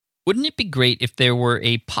Wouldn't it be great if there were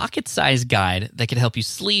a pocket-sized guide that could help you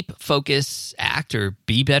sleep, focus, act, or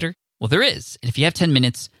be better? Well, there is. And if you have 10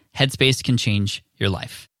 minutes, Headspace can change your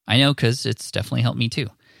life. I know, because it's definitely helped me too.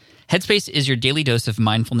 Headspace is your daily dose of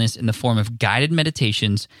mindfulness in the form of guided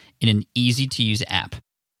meditations in an easy-to-use app.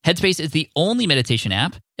 Headspace is the only meditation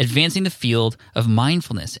app advancing the field of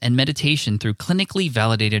mindfulness and meditation through clinically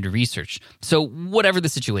validated research. So whatever the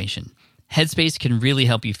situation, Headspace can really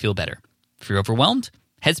help you feel better. If you're overwhelmed,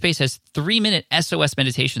 Headspace has 3-minute SOS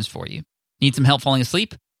meditations for you. Need some help falling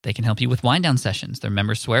asleep? They can help you with wind-down sessions their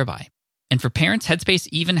members swear by. And for parents, Headspace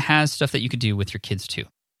even has stuff that you could do with your kids too.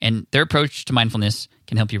 And their approach to mindfulness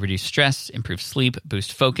can help you reduce stress, improve sleep,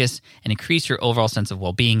 boost focus, and increase your overall sense of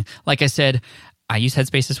well-being. Like I said, I use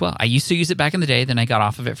Headspace as well. I used to use it back in the day, then I got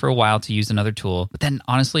off of it for a while to use another tool. But then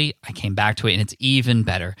honestly, I came back to it and it's even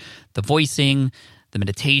better. The voicing, the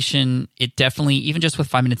meditation, it definitely, even just with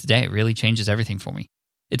 5 minutes a day, it really changes everything for me.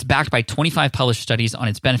 It's backed by 25 published studies on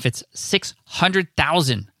its benefits,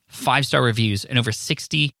 600,000 5-star reviews, and over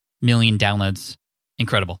 60 million downloads.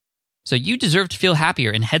 Incredible. So you deserve to feel happier,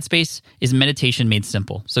 and Headspace is meditation made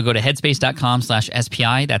simple. So go to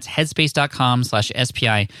headspace.com/SPI. That's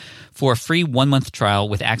headspace.com/SPI for a free 1-month trial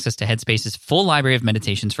with access to Headspace's full library of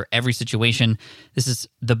meditations for every situation. This is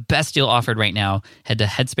the best deal offered right now. Head to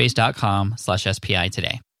headspace.com/SPI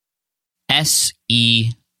today.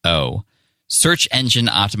 SEO, Search Engine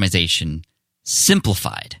Optimization,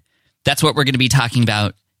 Simplified. That's what we're going to be talking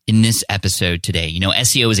about in this episode today. You know,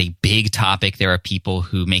 SEO is a big topic. There are people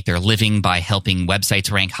who make their living by helping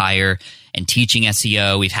websites rank higher and teaching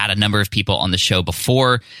SEO. We've had a number of people on the show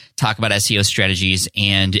before talk about SEO strategies,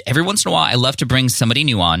 and every once in a while, I love to bring somebody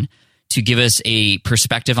new on to give us a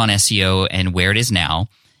perspective on SEO and where it is now.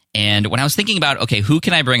 And when I was thinking about, okay, who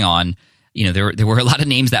can I bring on? You know, there were a lot of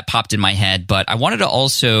names that popped in my head, but I wanted to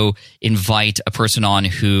also invite a person on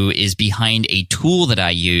who is behind a tool that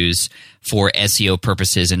I use for SEO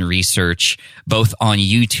purposes and research, both on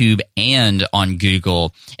YouTube and on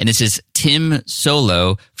Google. And this is Tim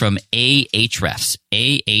Solo from Ahrefs,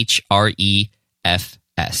 Ahrefs.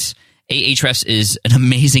 Ahrefs is an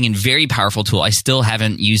amazing and very powerful tool. I still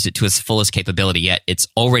haven't used it to its fullest capability yet. It's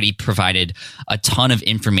already provided a ton of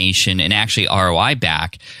information and actually ROI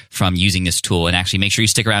back from using this tool. And actually make sure you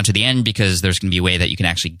stick around to the end, because there's going to be a way that you can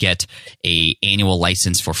actually get an annual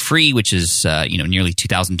license for free, which is nearly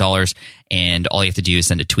 $2,000. And all you have to do is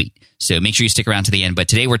send a tweet. So make sure you stick around to the end. But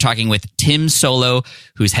today we're talking with Tim Solo,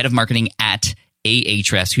 who's head of marketing at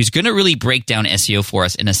Ahrefs, who's going to really break down SEO for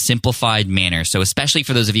us in a simplified manner. So especially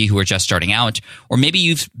for those of you who are just starting out, or maybe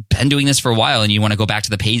you've been doing this for a while and you want to go back to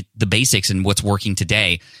the basics and what's working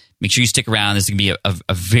today, make sure you stick around. This is going to be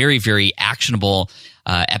a very, very actionable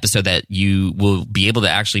episode that you will be able to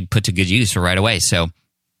actually put to good use right away. So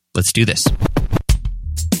let's do this.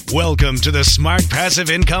 Welcome to the Smart Passive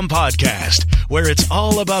Income Podcast, where it's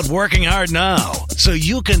all about working hard now so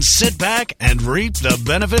you can sit back and reap the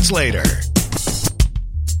benefits later.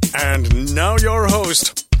 And now your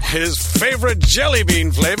host. His favorite jelly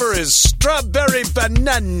bean flavor is strawberry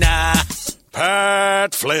banana,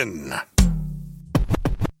 Pat Flynn.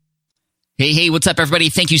 Hey, what's up, everybody?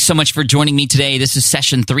 Thank you so much for joining me today. This is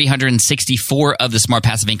session 364 of the Smart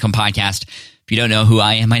Passive Income Podcast. If you don't know who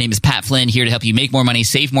I am, my name is Pat Flynn, here to help you make more money,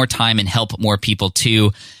 save more time, and help more people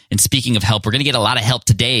too. And speaking of help, we're going to get a lot of help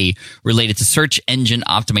today related to search engine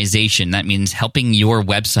optimization. That means helping your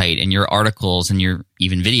website and your articles and your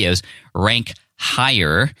even videos rank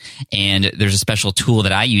higher. And there's a special tool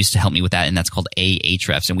that I use to help me with that, and that's called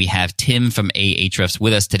Ahrefs. And we have Tim from Ahrefs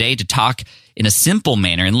with us today to talk in a simple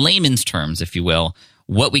manner, in layman's terms, if you will,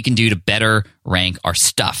 what we can do to better rank our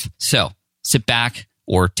stuff. So sit back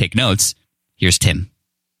or take notes. Here's Tim.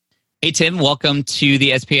 Hey, Tim, welcome to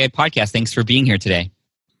the SPI podcast. Thanks for being here today.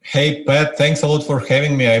 Hey, Pat, thanks a lot for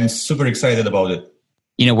having me. I'm super excited about it.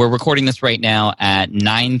 You know, we're recording this right now at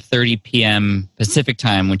 9:30 p.m. Pacific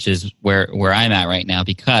time, which is where I'm at right now,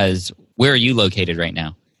 because where are you located right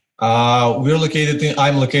now? I'm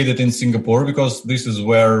located in Singapore, because this is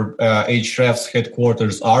where Ahrefs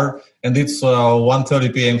headquarters are, and it's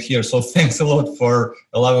 1:30 p.m. here. So thanks a lot for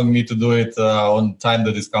allowing me to do it on time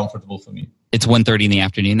that is comfortable for me. It's 1:30 in the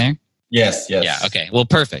afternoon there? Yes. Yeah, okay. Well,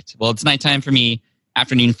 perfect. Well, it's nighttime for me,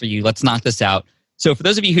 afternoon for you. Let's knock this out. So for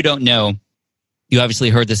those of you who don't know, you obviously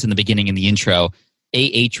heard this in the beginning in the intro.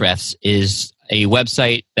 Ahrefs is a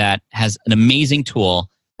website that has an amazing tool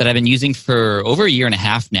that I've been using for over a year and a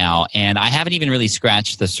half now, and I haven't even really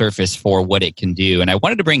scratched the surface for what it can do. And I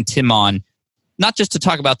wanted to bring Tim on, not just to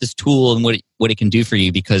talk about this tool and what it can do for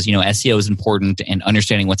you, because SEO is important, and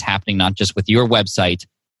understanding what's happening not just with your website,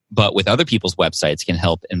 but with other people's websites can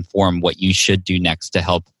help inform what you should do next to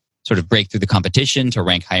help sort of break through the competition to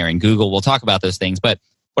rank higher in Google. We'll talk about those things. But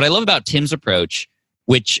what I love about Tim's approach,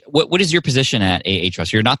 what is your position at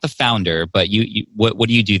Ahrefs? You're not the founder, but what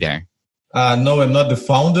do you do there? No, I'm not the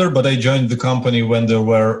founder, but I joined the company when there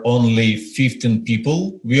were only 15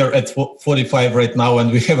 people. We are at 45 right now, and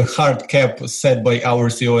we have a hard cap set by our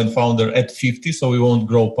CEO and founder at 50, so we won't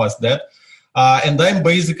grow past that. And I'm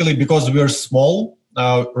basically, because we are small,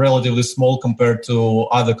 relatively small compared to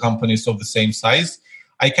other companies of the same size,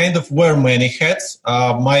 I kind of wear many hats.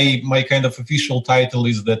 My kind of official title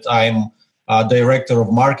is that I'm Director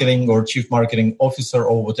of Marketing or Chief Marketing Officer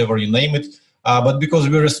or whatever you name it. But because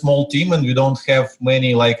we're a small team and we don't have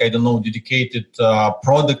many, dedicated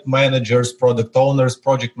product managers, product owners,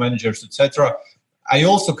 project managers, etc., I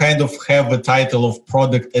also kind of have a title of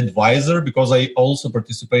product advisor because I also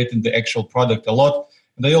participate in the actual product a lot.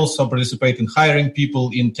 And I also participate in hiring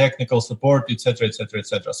people, in technical support, etc., etc.,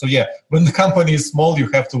 etc. So yeah, when the company is small,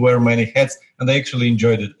 you have to wear many hats, and I actually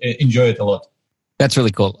enjoy it a lot. That's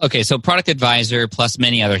really cool. Okay, so product advisor plus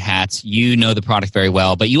many other hats. You know the product very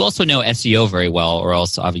well, but you also know SEO very well, or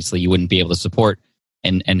else obviously you wouldn't be able to support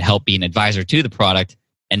and help be an advisor to the product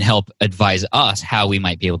and help advise us how we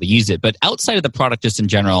might be able to use it. But outside of the product, just in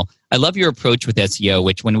general, I love your approach with SEO,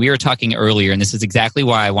 which when we were talking earlier, and this is exactly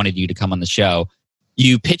why I wanted you to come on the show,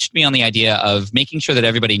 you pitched me on the idea of making sure that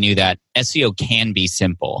everybody knew that SEO can be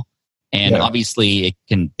simple. And obviously it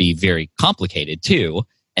can be very complicated too.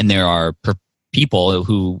 And there are people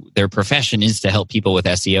who their profession is to help people with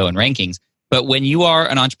SEO and rankings. But when you are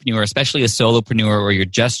an entrepreneur, especially a solopreneur, or you're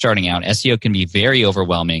just starting out, SEO can be very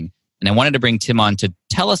overwhelming. And I wanted to bring Tim on to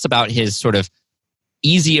tell us about his sort of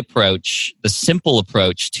easy approach, the simple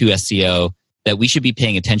approach to SEO that we should be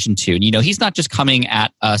paying attention to. And, he's not just coming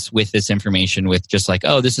at us with this information with just like,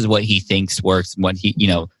 oh, this is what he thinks works and what he,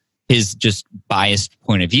 his just biased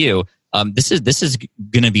point of view. This is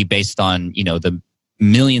going to be based on, the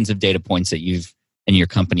millions of data points that you've and your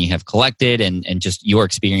company have collected and just your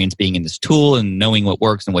experience being in this tool and knowing what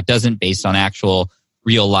works and what doesn't based on actual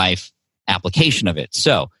real life application of it.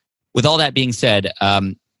 So with all that being said,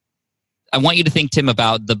 I want you to think, Tim,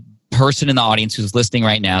 about the person in the audience who's listening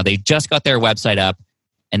right now. They just got their website up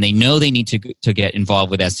and they know they need to get involved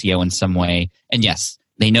with SEO in some way. And yes,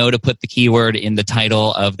 they know to put the keyword in the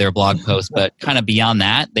title of their blog post, but kind of beyond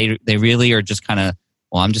that, they really are just kind of,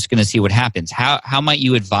 well, I'm just going to see what happens. How might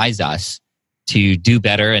you advise us to do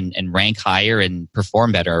better and rank higher and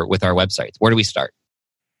perform better with our websites? Where do we start?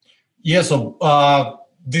 Yeah, so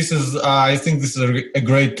this is, I think this is a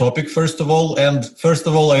great topic, first of all. And first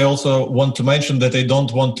of all, I also want to mention that I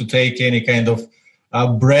don't want to take any kind of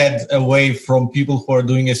bread away from people who are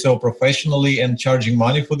doing SEO professionally and charging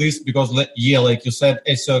money for this, because, like you said,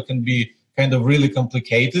 SEO can be kind of really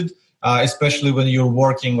complicated. Especially when you're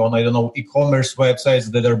working on, e-commerce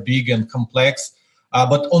websites that are big and complex.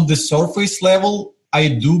 But on the surface level, I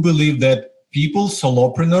do believe that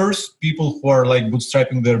solopreneurs, people who are like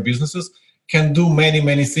bootstrapping their businesses, can do many,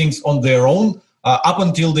 many things on their own up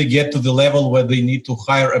until they get to the level where they need to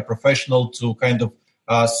hire a professional to kind of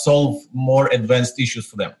solve more advanced issues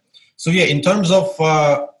for them. So yeah, in terms of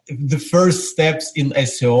the first steps in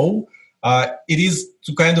SEO, it is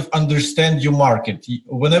to kind of understand your market.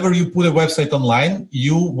 Whenever you put a website online,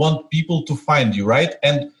 you want people to find you, right?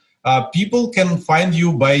 And people can find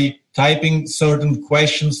you by typing certain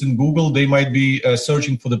questions in Google. They might be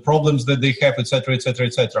searching for the problems that they have, etc., etc.,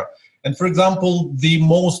 etc. And for example, the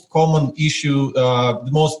most common issue, the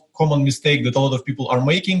most common mistake that a lot of people are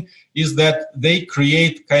making is that they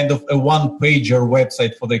create kind of a one-pager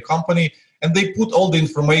website for their company, and they put all the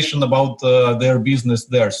information about their business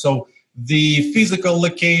there. So the physical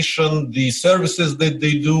location, the services that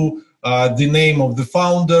they do, the name of the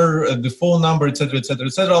founder, the phone number, etc., etc.,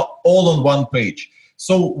 etc., all on one page.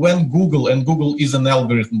 So when Google, and Google is an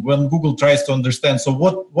algorithm, when Google tries to understand, so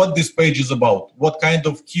what this page is about, what kind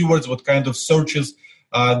of keywords, what kind of searches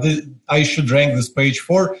I should rank this page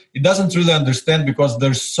for, it doesn't really understand because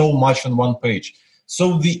there's so much on one page.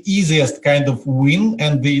 So the easiest kind of win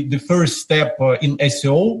and the first step in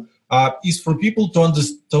SEO is for people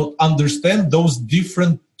to understand those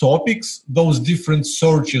different topics, those different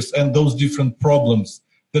searches, and those different problems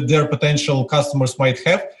that their potential customers might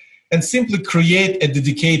have, and simply create a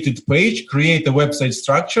dedicated page, create a website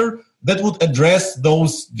structure that would address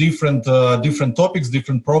those different topics,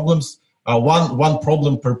 different problems, one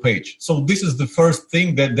problem per page. So this is the first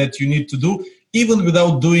thing that you need to do, even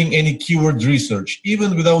without doing any keyword research,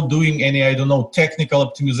 even without doing any, technical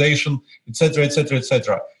optimization, etc., etc.,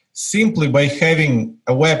 etc. Simply by having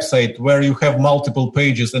a website where you have multiple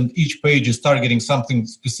pages and each page is targeting something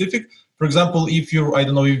specific. For example, if you're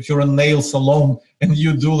a nail salon and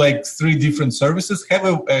you do like 3 different services, have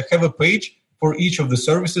a page for each of the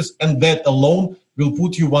services, and that alone will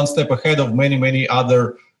put you one step ahead of many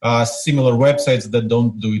other similar websites that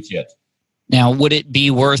don't do it yet. Now, would it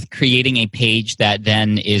be worth creating a page that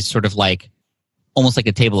then is sort of like almost like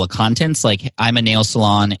a table of contents? Like, I'm a nail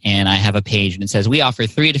salon and I have a page and it says we offer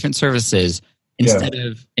 3 different services instead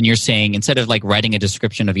of, and you're saying instead of like writing a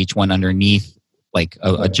description of each one underneath, like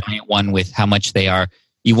a giant one with how much they are,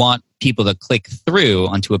 you want people to click through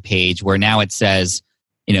onto a page where now it says,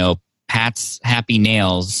 Pat's Happy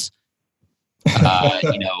Nails,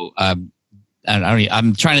 I'm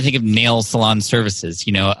trying to think of nail salon services,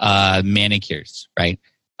 manicures, right?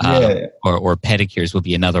 Or pedicures would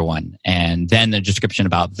be another one. And then the description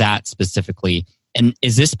about that specifically. And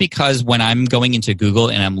is this because when I'm going into Google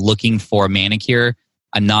and I'm looking for manicure,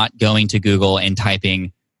 I'm not going to Google and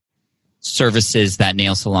typing services that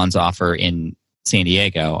nail salons offer in San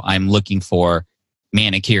Diego? I'm looking for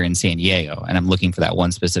manicure in San Diego, and I'm looking for that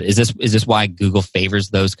one specific. Is this why Google favors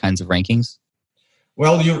those kinds of rankings?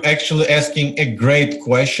 Well, you're actually asking a great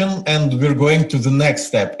question, and we're going to the next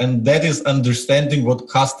step, and that is understanding what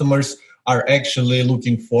customers are actually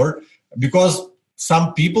looking for, because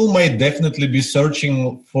some people might definitely be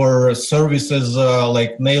searching for services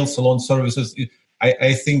like nail salon services.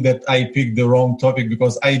 I think that I picked the wrong topic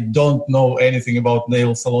because I don't know anything about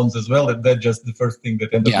nail salons as well. That's just the first thing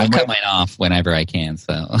that entered my mind. I cut mine off whenever I can.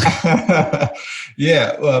 So,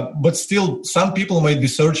 but still, some people might be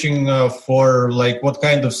searching for like what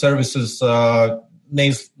kind of services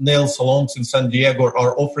nail salons in San Diego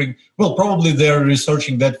are offering. Well, probably they're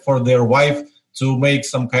researching that for their wife to make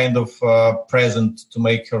some kind of present to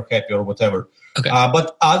make her happy or whatever. Okay.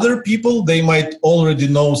 But other people, they might already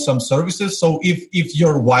know some services. So if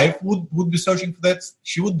your wife would be searching for that,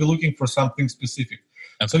 she would be looking for something specific.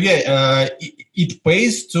 Okay. So it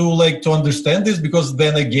pays to understand this, because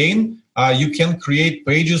then again, you can create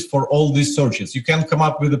pages for all these searches. You can come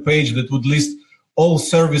up with a page that would list all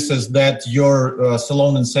services that your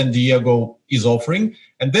salon in San Diego is offering.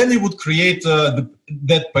 And then you would create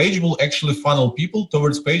that page will actually funnel people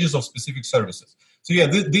towards pages of specific services. So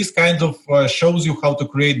this kind of shows you how to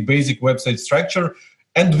create basic website structure.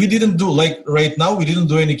 And we didn't do, like right now, we didn't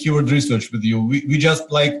do any keyword research with you. We just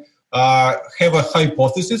have a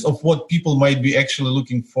hypothesis of what people might be actually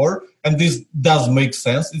looking for. And this does make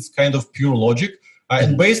sense. It's kind of pure logic.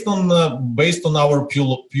 And based on our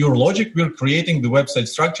pure logic, we're creating the website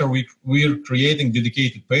structure. We're creating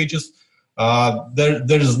dedicated pages. There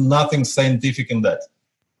is nothing scientific in that.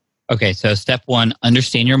 Okay, so step 1,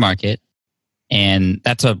 understand your market. And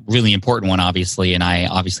that's a really important one, obviously. And I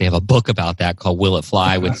obviously have a book about that called Will It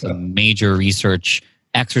Fly with some major research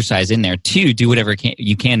exercise in there. 2, do whatever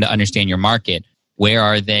you can to understand your market. Where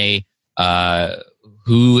are they?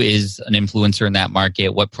 Who is an influencer in that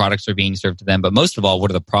market? What products are being served to them? But most of all, what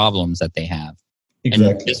are the problems that they have? Exactly.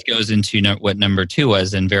 And this goes into what number 2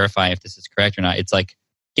 was, and verify if this is correct or not. It's like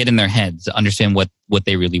get in their heads, understand what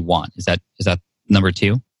they really want. Is that number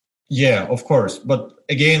 2? Yeah, of course. But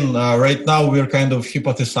again, right now we're kind of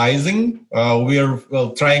hypothesizing.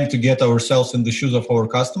 We're trying to get ourselves in the shoes of our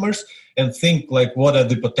customers and think like what are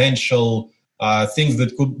the potential things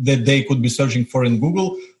that they could be searching for in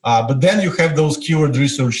Google. But then you have those keyword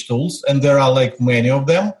research tools, and there are like many of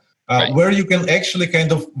them, right, where you can actually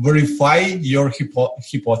kind of verify your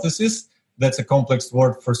hypothesis. That's a complex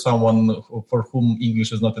word for someone for whom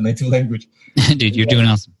English is not a native language. Dude, you're doing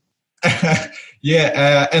awesome.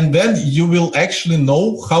 And then you will actually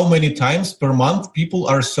know how many times per month people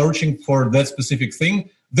are searching for that specific thing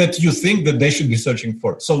that you think that they should be searching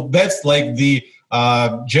for. So that's like the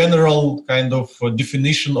general kind of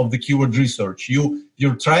definition of the keyword research.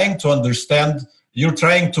 You're trying to understand, you're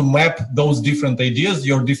trying to map those different ideas,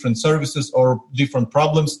 your different services or different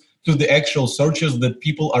problems to the actual searches that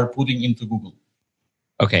people are putting into Google.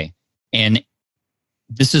 Okay. And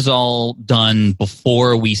this is all done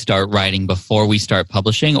before we start writing, before we start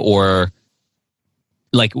publishing, or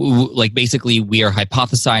like basically we are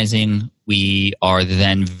hypothesizing, we are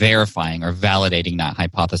then verifying or validating that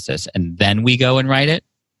hypothesis, and then we go and write it?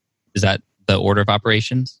 Is that the order of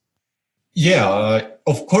operations? Yeah,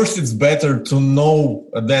 of course it's better to know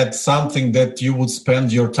that something that you would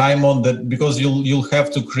spend your time on, that because you'll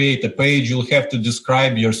have to create a page, you'll have to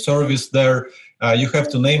describe your service there, you have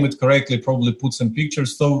to name it correctly, probably put some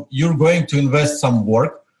pictures. So you're going to invest some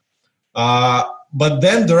work. But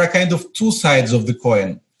then there are kind of 2 sides of the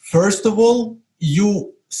coin. First of all,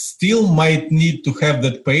 you still might need to have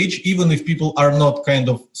that page, even if people are not kind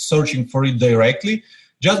of searching for it directly,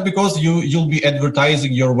 just because you'll be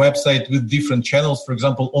advertising your website with different channels, for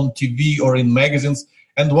example, on TV or in magazines.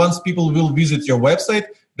 And once people will visit your website,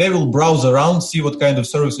 they will browse around, see what kind of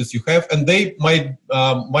services you have, and they might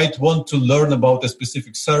want to learn about a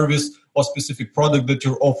specific service or specific product that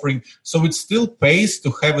you're offering. So it still pays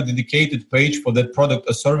to have a dedicated page for that product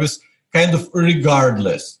or service, kind of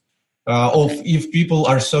regardless of if people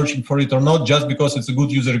are searching for it or not, just because it's a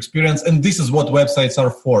good user experience. And this is what websites are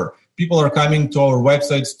for. People are coming to our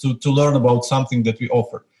websites to learn about something that we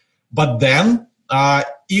offer. But then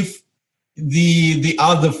if the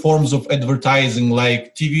other forms of advertising,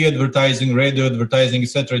 like TV advertising, radio advertising,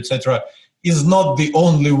 etc., is not the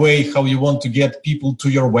only way how you want to get people to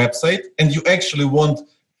your website, and you actually want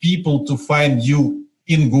people to find you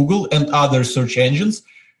in Google and other search engines,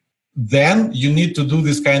 then you need to do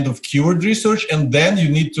this kind of keyword research, and then you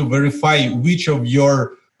need to verify which of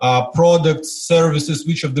your products, services,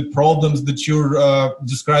 which of the problems that you're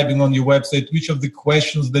describing on your website, which of the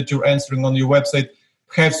questions that you're answering on your website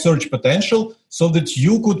have search potential, so that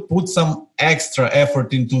you could put some extra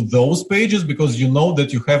effort into those pages, because you know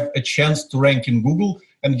that you have a chance to rank in Google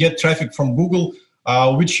and get traffic from Google,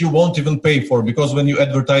 which you won't even pay for, because when you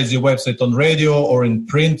advertise your website on radio or in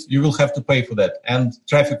print, you will have to pay for that. And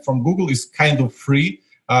traffic from Google is kind of free,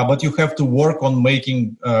 but you have to work on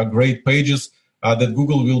making great pages that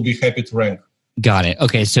Google will be happy to rank. Got it.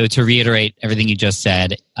 Okay, so to reiterate everything you just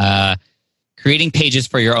said, creating pages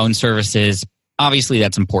for your own services, obviously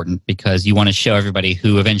that's important because you want to show everybody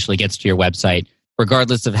who eventually gets to your website,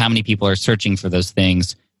 regardless of how many people are searching for those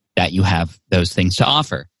things, that you have those things to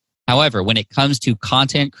offer. However, when it comes to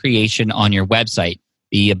content creation on your website,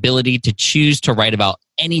 the ability to choose to write about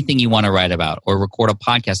anything you want to write about, or record a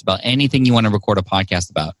podcast about anything you want to record a podcast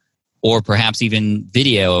about, or perhaps even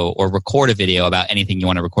video or record a video about anything you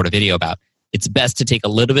want to record a video about, it's best to take a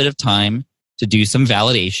little bit of time to do some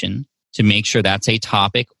validation to make sure that's a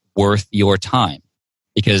topic worth your time.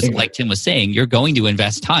 Because like Tim was saying, you're going to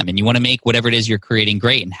invest time and you want to make whatever it is you're creating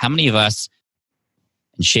great. And how many of us,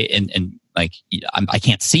 and like, I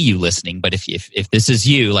can't see you listening, but if this is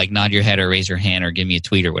you, like nod your head or raise your hand or give me a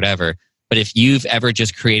tweet or whatever. But if you've ever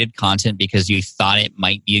just created content because you thought it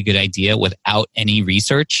might be a good idea without any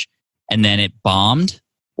research, and then it bombed,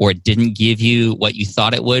 or it didn't give you what you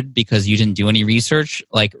thought it would because you didn't do any research,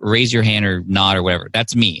 like raise your hand or nod or whatever.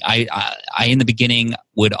 That's me. I in the beginning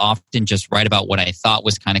would often just write about what I thought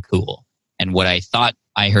was kind of cool and what I thought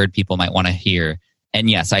I heard people might want to hear. And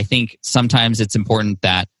yes, I think sometimes it's important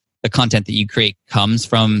that the content that you create comes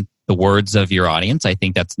from the words of your audience. I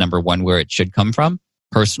think that's number one, where it should come from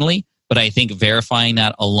personally. But I think verifying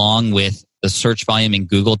that along with the search volume in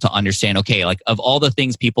Google to understand, okay, like of all the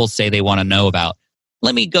things people say they want to know about,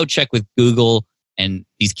 let me go check with Google and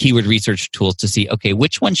these keyword research tools to see, okay,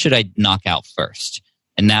 which one should I knock out first?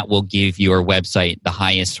 And that will give your website the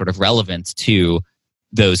highest sort of relevance to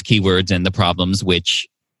those keywords and the problems, which,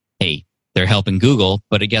 hey, they're helping Google,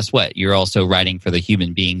 but guess what? You're also writing for the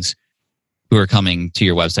human beings who are coming to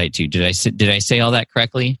your website too. Did I say all that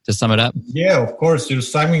correctly to sum it up? Yeah, of course. You're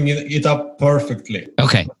summing it up perfectly.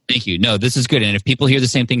 Okay, thank you. No, this is good. And if people hear the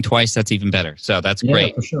same thing twice, that's even better. So that's great.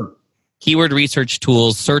 Yeah, for sure. Keyword research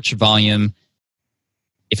tools, search volume.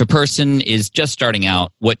 If a person is just starting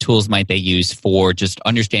out, what tools might they use for just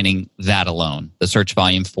understanding that alone, the search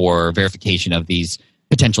volume for verification of these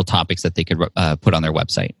potential topics that they could put on their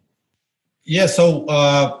website? Yeah, so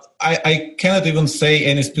I cannot even say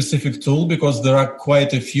any specific tool because there are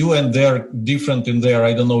quite a few and they're different in their,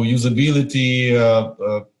 I don't know, usability,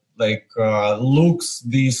 looks,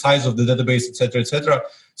 the size of the database, etc., etc.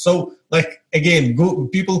 So, like, again,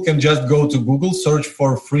 people can just go to Google, search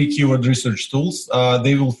for free keyword research tools.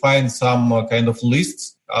 They will find some kind of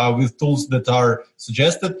lists with tools that are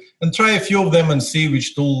suggested, and try a few of them and see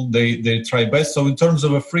which tool they try best. So in terms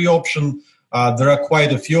of a free option, there are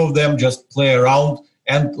quite a few of them. Just play around.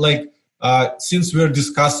 And since we're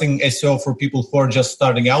discussing SEO for people who are just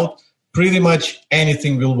starting out, pretty much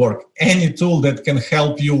anything will work. Any tool that can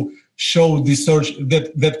help you show the search,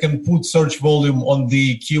 that can put search volume on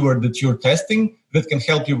the keyword that you're testing, that can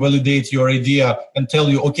help you validate your idea and tell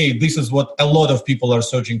you, okay, this is what a lot of people are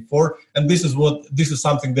searching for, and this is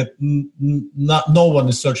something that no one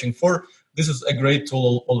is searching for. This is a great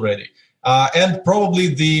tool already. And probably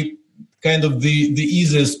the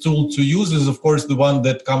easiest tool to use is, of course, the one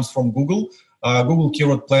that comes from Google, Google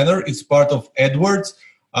Keyword Planner. It's part of AdWords.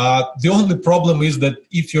 The only problem is that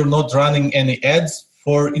if you're not running any ads,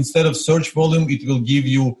 instead of search volume, it will give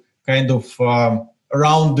you kind of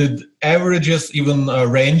rounded averages, even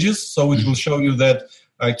ranges. So it will show you that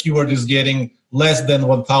keyword is getting less than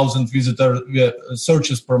 1,000 visitor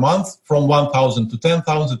searches per month, from 1,000 to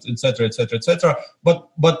 10,000, etc., etc., etc. But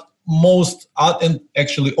most, and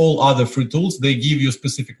actually all other free tools, they give you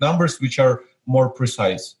specific numbers which are more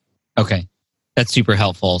precise. Okay. That's super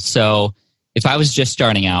helpful. So if I was just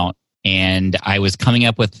starting out and I was coming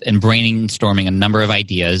up with and brainstorming a number of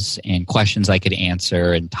ideas and questions I could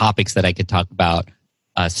answer and topics that I could talk about,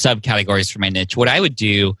 subcategories for my niche, what I would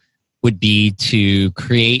do would be to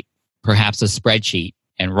create perhaps a spreadsheet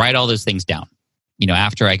and write all those things down.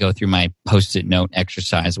 After I go through my Post-it note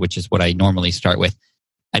exercise, which is what I normally start with,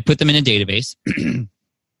 I'd put them in a database.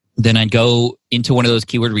 Then I'd go into one of those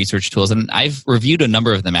keyword research tools, and I've reviewed a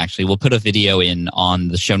number of them actually. We'll put a video in on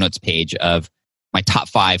the show notes page of my top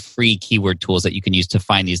 5 free keyword tools that you can use to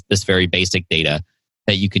find this very basic data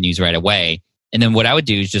that you can use right away. And then what I would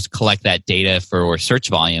do is just collect that data for search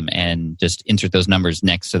volume and just insert those numbers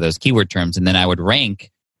next to those keyword terms. And then I would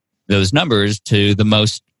rank those numbers to the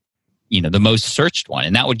most searched one.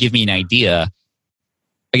 And that would give me an idea.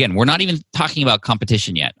 Again, we're not even talking about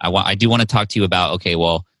competition yet. I do want to talk to you about, okay,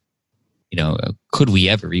 well, could we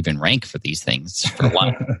ever even rank for these things for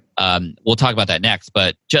one? We'll talk about that next,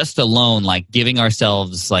 but just alone, like giving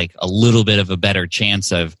ourselves like a little bit of a better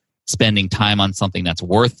chance of spending time on something that's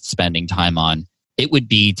worth spending time on, it would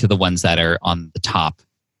be to the ones that are on the top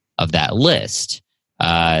of that list.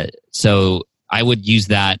 So I would use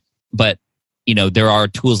that, but there are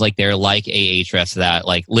tools like Ahrefs that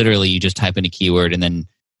like literally you just type in a keyword and then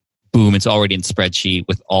boom, it's already in spreadsheet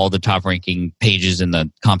with all the top ranking pages in the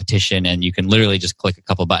competition. And you can literally just click a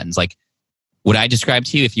couple buttons. Like what I described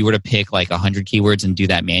to you, if you were to pick like 100 keywords and do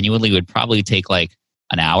that manually, it would probably take like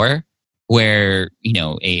an hour, where,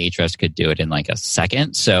 Ahrefs could do it in like a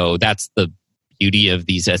second. So that's the beauty of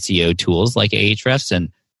these SEO tools like Ahrefs. And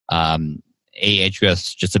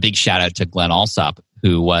Ahrefs, just a big shout out to Glenn Alsop,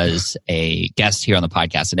 who was a guest here on the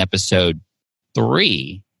podcast in episode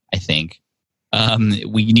 3, I think.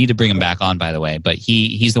 We need to bring him back on, by the way, but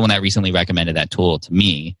he's the one that recently recommended that tool to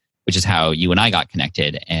me, which is how you and I got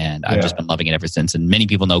connected. And I've just been loving it ever since. And many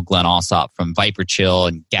people know Glenn Alsop from Viper Chill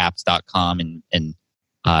and Gaps.com. And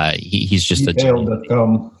he's just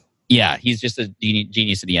he's just a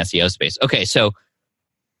genius in the SEO space. Okay. So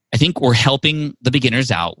I think we're helping the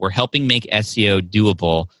beginners out. We're helping make SEO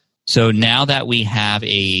doable. So now that we have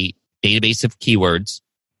a database of keywords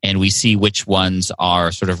and we see which ones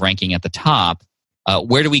are sort of ranking at the top,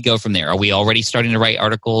 where do we go from there? Are we already starting to write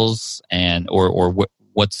articles, or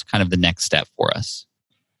what's kind of the next step for us?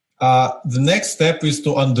 The next step is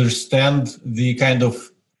to understand the kind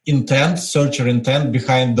of intent, searcher intent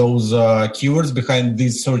behind those keywords, behind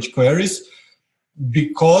these search queries,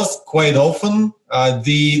 because quite often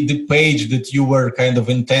the page that you were kind of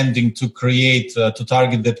intending to create to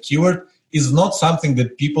target that keyword is not something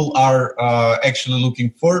that people are actually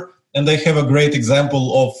looking for. And I have a great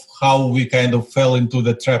example of how we kind of fell into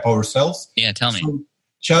the trap ourselves. Yeah, tell me. So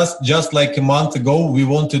just like a month ago, we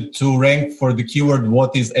wanted to rank for the keyword,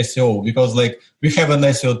 what is SEO? Because like we have an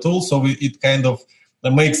SEO tool, so it kind of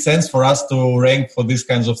makes sense for us to rank for these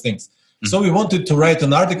kinds of things. Mm-hmm. So we wanted to write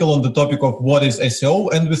an article on the topic of what is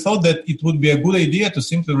SEO, and we thought that it would be a good idea to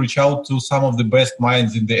simply reach out to some of the best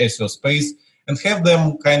minds in the SEO space and have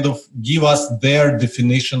them kind of give us their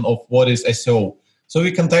definition of what is SEO. So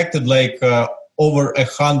we contacted like over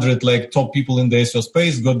 100 like top people in the SEO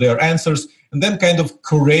space, got their answers, and then kind of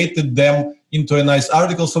curated them into a nice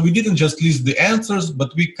article. So we didn't just list the answers,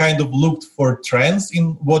 but we kind of looked for trends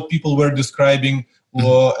in what people were describing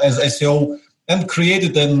as SEO, and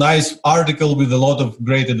created a nice article with a lot of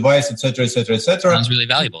great advice, etc., etc., etc. Sounds really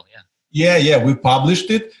valuable, Yeah, we published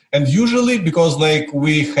it. And usually, because like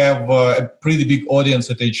we have a pretty big audience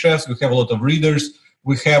at Ahrefs, we have a lot of readers,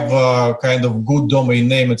 we have a kind of good domain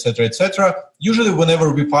name, etc., etc. Usually,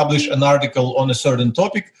 whenever we publish an article on a certain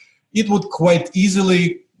topic, it would quite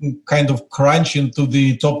easily kind of crunch into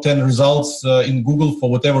the top 10 results in Google for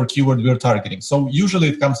whatever keyword we're targeting. So usually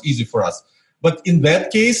it comes easy for us. But in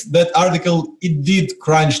that case, that article, it did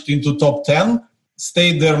crunch into top 10,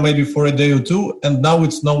 stayed there maybe for a day or two, and now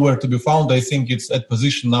it's nowhere to be found. I think it's at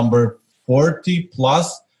position number 40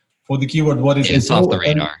 plus for the keyword what is SEO. It's off the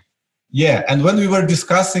radar. And when we were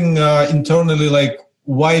discussing internally, like,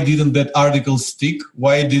 why didn't that article stick?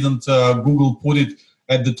 Why didn't Google put it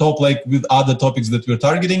at the top, like with other topics that we're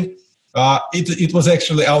targeting? It was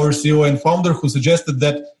actually our CEO and founder who suggested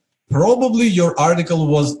that probably your article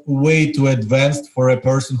was way too advanced for a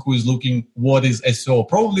person who is looking what is SEO.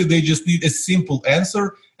 Probably they just need a simple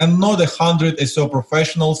answer and not 100 SEO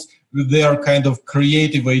professionals with their kind of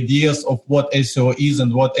creative ideas of what SEO is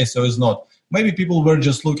and what SEO is not. Maybe people were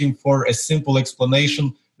just looking for a simple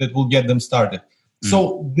explanation that will get them started.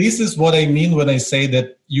 So this is what I mean when I say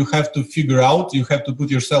that you have to figure out, you have to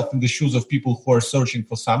put yourself in the shoes of people who are searching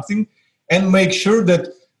for something and make sure that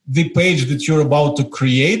the page that you're about to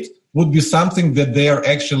create would be something that they are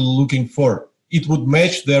actually looking for. It would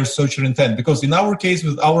match their searcher intent. Because in our case,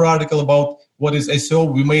 with our article about what is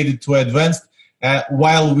SEO, we made it too advanced,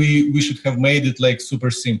 while we should have made it like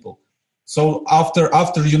super simple. So after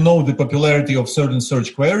you know the popularity of certain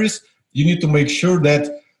search queries, you need to make sure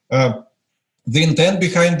that the intent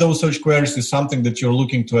behind those search queries is something that you're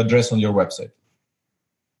looking to address on your website.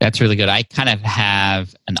 That's really good. I kind of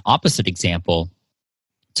have an opposite example.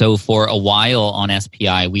 So for a while on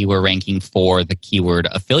SPI, we were ranking for the keyword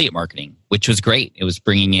affiliate marketing, which was great. It was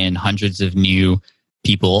bringing in hundreds of new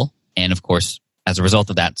people. And of course, as a result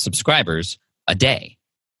of that, subscribers a day.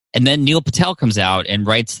 And then Neil Patel comes out and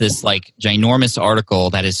writes this like ginormous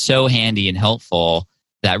article that is so handy and helpful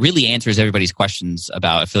that really answers everybody's questions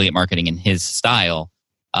about affiliate marketing in his style.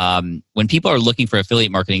 When people are looking for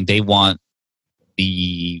affiliate marketing, they want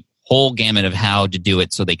the whole gamut of how to do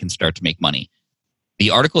it so they can start to make money.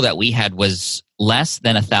 The article that we had was less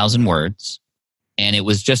than 1,000 words, and it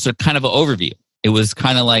was just a kind of an overview. It was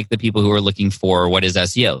kind of like the people who are looking for what is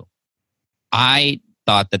SEO. I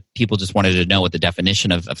thought that people just wanted to know what the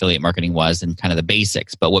definition of affiliate marketing was and kind of the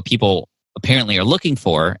basics. But what people apparently are looking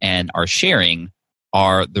for and are sharing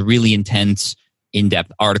are the really intense,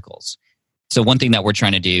 in-depth articles. So one thing that we're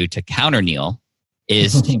trying to do to counter Neil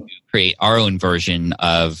is to create our own version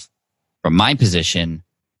of, from my position,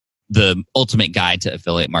 the ultimate guide to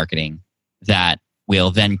affiliate marketing that will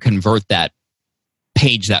then convert that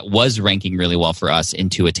page that was ranking really well for us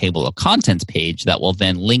into a table of contents page that will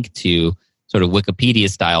then link to sort of Wikipedia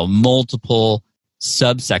style, multiple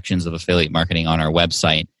subsections of affiliate marketing on our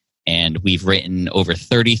website. And we've written over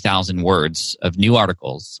 30,000 words of new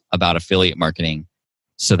articles about affiliate marketing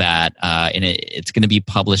so that it's going to be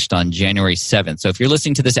published on January 7th. So if you're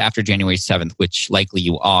listening to this after January 7th, which likely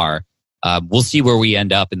you are, we'll see where we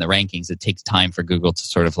end up in the rankings. It takes time for Google to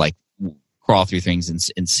sort of like crawl through things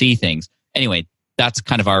and see things. Anyway, that's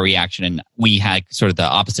kind of our reaction. And we had sort of the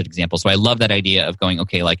opposite example. So I love that idea of going,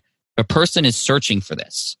 okay, like a person is searching for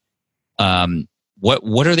this.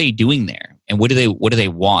 What are they doing there? And what do they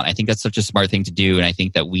want? I think that's such a smart thing to do. And I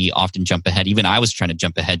think that we often jump ahead. Even I was trying to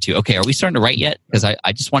jump ahead to, okay, are we starting to write yet? Because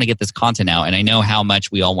I just want to get this content out. And I know how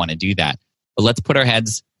much we all want to do that. But let's put our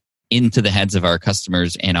heads into the heads of our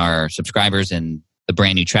customers and our subscribers and the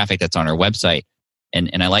brand new traffic that's on our website.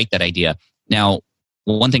 And I like that idea. Now,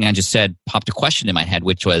 one thing I just said popped a question in my head,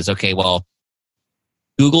 which was, okay, well,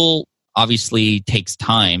 Google obviously takes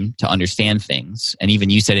time to understand things. And even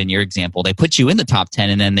you said in your example, they put you in the top 10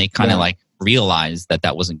 and then they kind of like realized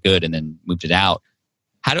that wasn't good and then moved it out.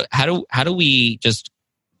 How do we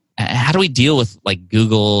deal with like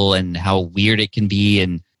Google and how weird it can be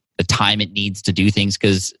and the time it needs to do things?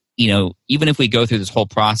 Because, you know, even if we go through this whole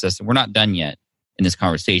process, and we're not done yet in this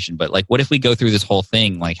conversation, but like, what if we go through this whole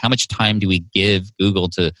thing? Like, how much time do we give Google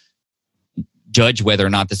to judge whether or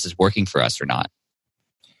not this is working for us or not?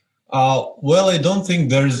 Well, I don't think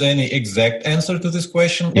there's any exact answer to this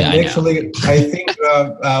question. Yeah, and actually, I think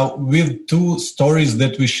with two stories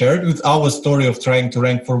that we shared, with our story of trying to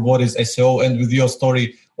rank for what is SEO and with your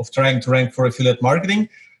story of trying to rank for affiliate marketing,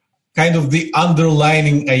 kind of the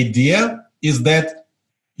underlining idea is that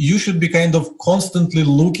you should be kind of constantly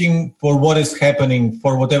looking for what is happening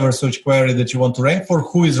for whatever search query that you want to rank for,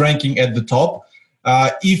 who is ranking at the top.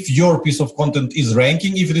 If your piece of content is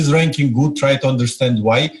ranking, if it is ranking good, try to understand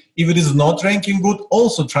why. If it is not ranking good,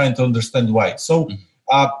 also trying to understand why. So,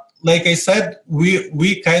 like I said, we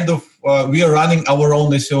are running our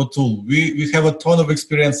own SEO tool. We have a ton of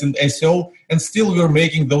experience in SEO, and still we're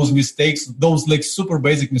making those mistakes, those like super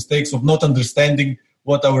basic mistakes of not understanding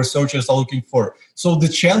what our searchers are looking for. So the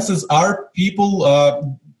chances are people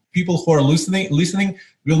who are listening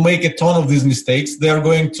will make a ton of these mistakes. They are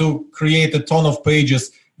going to create a ton of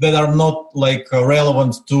pages that are not like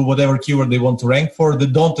relevant to whatever keyword they want to rank for. They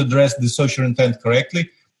don't address the searcher intent correctly.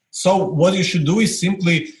 So what you should do is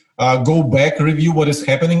simply go back, review what is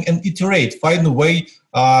happening, and iterate. Find a way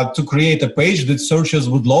to create a page that searchers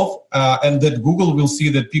would love and that Google will see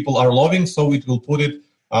that people are loving, so it will put it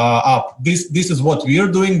up. This is what we are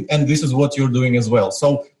doing, and this is what you're doing as well.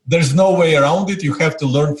 So there's no way around it. You have to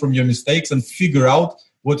learn from your mistakes and figure out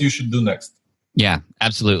what you should do next. Yeah,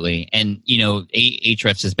 absolutely. And, you know,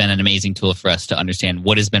 Ahrefs has been an amazing tool for us to understand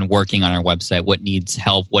what has been working on our website, what needs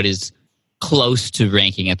help, what is close to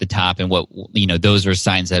ranking at the top, and what, you know, those are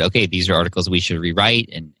signs that, okay, these are articles we should rewrite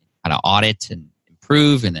and kind of audit and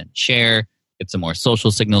improve and then share, get some more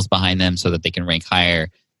social signals behind them so that they can rank higher.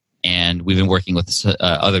 And we've been working with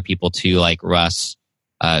other people too, like Russ,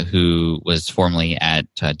 who was formerly at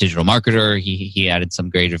Digital Marketer. He added some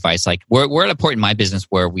great advice. Like we're at a point in my business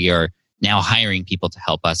where we are now hiring people to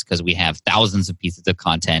help us because we have thousands of pieces of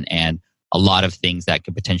content and a lot of things that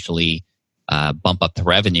could potentially bump up the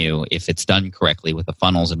revenue if it's done correctly with the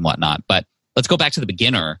funnels and whatnot. But let's go back to the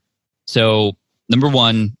beginner. So number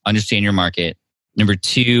one, understand your market. Number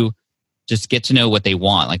two, just get to know what they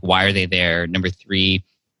want. Like, why are they there? Number three,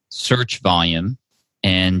 search volume.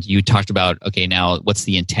 And you talked about, okay, now what's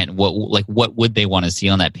the intent? What would they want to see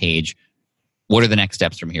on that page? What are the next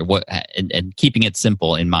steps from here? And keeping it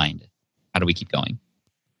simple in mind. How do we keep going?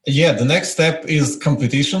 Yeah, the next step is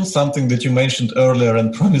competition, something that you mentioned earlier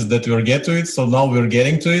and promised that we'll get to it. So now we're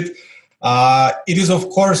getting to it. It is, of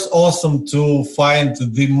course, awesome to find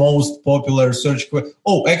the most popular search.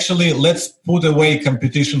 Actually, let's put away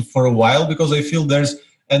competition for a while, because I feel there's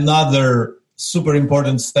another super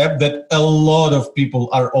important step that a lot of people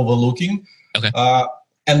are overlooking. Okay.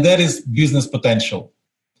 And that is business potential.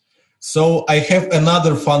 So I have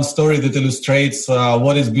another fun story that illustrates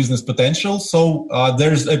what is business potential. So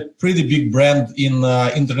there's a pretty big brand in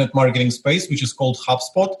internet marketing space, which is called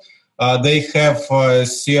HubSpot. They have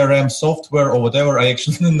CRM software or whatever. I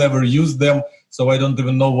actually never used them, so I don't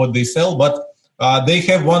even know what they sell. But they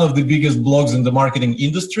have one of the biggest blogs in the marketing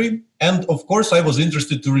industry. And of course, I was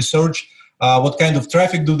interested to research what kind of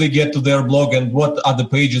traffic do they get to their blog and what are the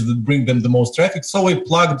pages that bring them the most traffic. So I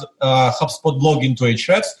plugged HubSpot blog into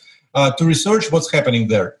Ahrefs to research what's happening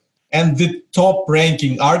there. And the top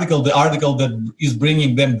ranking article, the article that is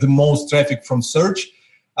bringing them the most traffic from search,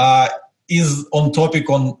 is on topic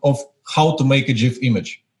of how to make a GIF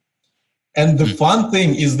image. And the fun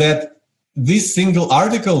thing is that this single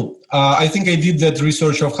article, I think I did that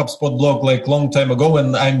research of HubSpot blog like long time ago,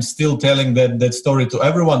 and I'm still telling that story to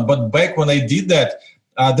everyone. But back when I did that,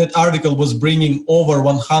 that article was bringing over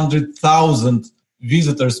 100,000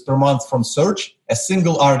 visitors per month from search, a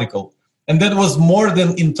single article. And that was more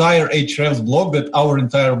than entire Ahrefs blog that our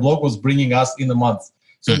entire blog was bringing us in a month.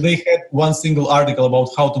 So they had one single article about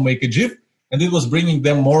how to make a GIF, and it was bringing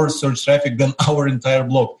them more search traffic than our entire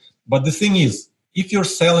blog. But the thing is, if you're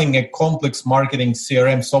selling a complex marketing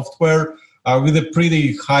CRM software with a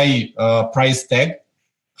pretty high price tag,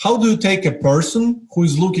 how do you take a person who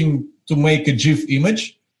is looking to make a GIF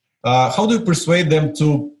image? How do you persuade them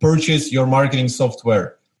to purchase your marketing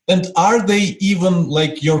software? And are they even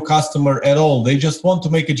like your customer at all? They just want to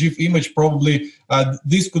make a GIF image. Probably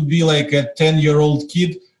this could be like a 10-year-old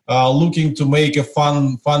kid looking to make a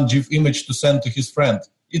fun GIF image to send to his friend.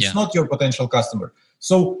 It's not your potential customer.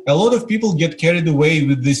 So a lot of people get carried away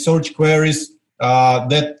with the search queries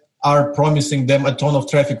that are promising them a ton of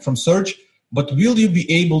traffic from search. But will you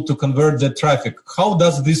be able to convert that traffic? How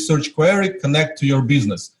does this search query connect to your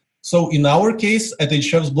business? So in our case, at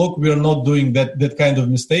Ahrefs blog, we are not doing that kind of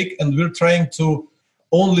mistake. And we're trying to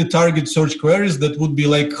only target search queries that would be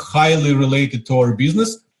like highly related to our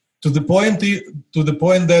business, to the point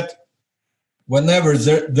that whenever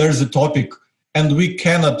there's a topic and we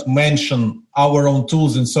cannot mention our own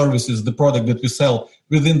tools and services, the product that we sell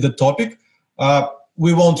within the topic,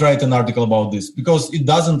 we won't write an article about this because it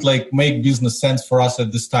doesn't like make business sense for us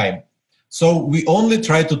at this time. So we only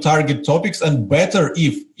try to target topics, and better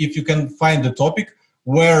if you can find a topic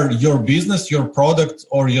where your business, your product,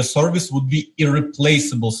 or your service would be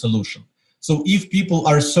irreplaceable solution. So if people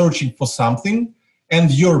are searching for something and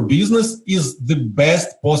your business is the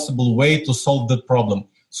best possible way to solve that problem,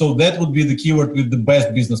 so that would be the keyword with the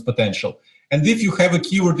best business potential. And if you have a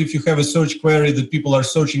keyword, if you have a search query that people are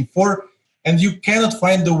searching for, and you cannot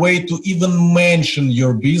find a way to even mention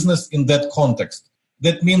your business in that context,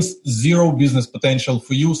 that means zero business potential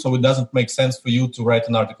for you, so it doesn't make sense for you to write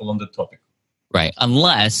an article on that topic. Right,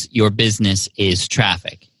 unless your business is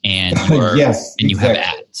traffic and you have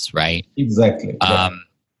ads, right? Exactly.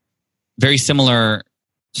 Very similar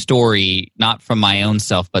story, not from my own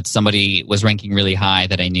self, but somebody was ranking really high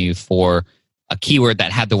that I knew for a keyword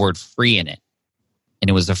that had the word free in it. And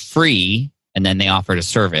it was a free, and then they offered a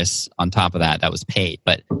service on top of that was paid.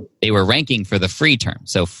 But they were ranking for the free term.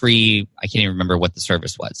 So free, I can't even remember what the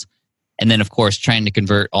service was. And then, of course, trying to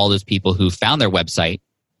convert all those people who found their website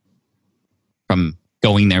from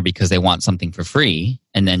going there because they want something for free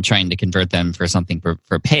and then trying to convert them for something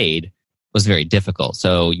for paid was very difficult.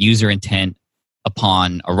 So user intent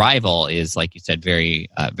upon arrival is, like you said, very,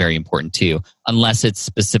 very important too, unless it's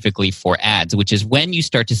specifically for ads, which is when you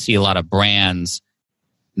start to see a lot of brands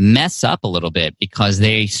mess up a little bit because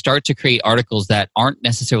they start to create articles that aren't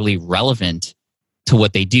necessarily relevant to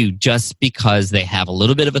what they do just because they have a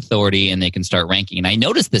little bit of authority and they can start ranking. And I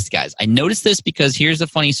noticed this, guys. I noticed this because here's a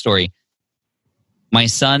funny story. My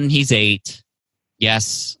son, he's 8.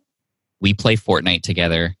 Yes, we play Fortnite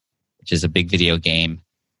together, which is a big video game.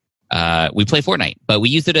 We play Fortnite, but we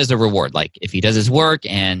use it as a reward. Like if he does his work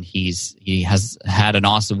and he has had an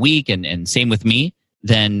awesome week, and same with me,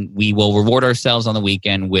 then we will reward ourselves on the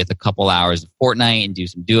weekend with a couple hours of Fortnite and do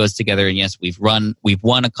some duos together. And yes, we've won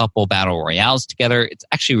a couple battle royales together. It's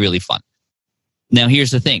actually really fun. Now,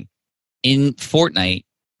 here's the thing: in Fortnite,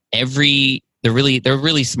 they're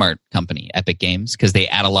really smart company, Epic Games, because they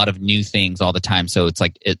add a lot of new things all the time. So it's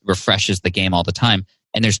like it refreshes the game all the time.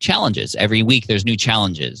 And there's challenges. Every week there's new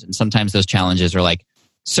challenges. And sometimes those challenges are like,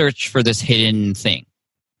 search for this hidden thing.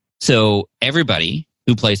 So everybody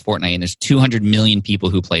who plays Fortnite, and there's 200 million people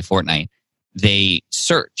who play Fortnite, they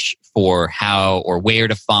search for how or where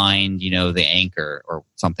to find, the anchor or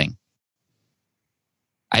something.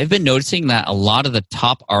 I've been noticing that a lot of the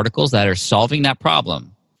top articles that are solving that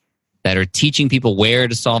problem, that are teaching people where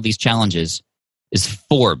to solve these challenges, is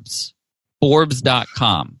Forbes.com.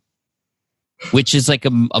 Which is like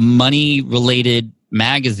a money-related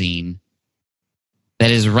magazine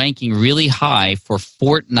that is ranking really high for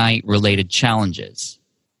Fortnite-related challenges.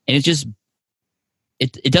 And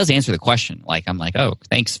it does answer the question. Like, I'm like, oh,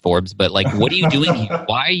 thanks, Forbes. But like, what are you doing here?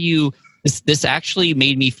 Why are you... This actually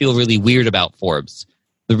made me feel really weird about Forbes.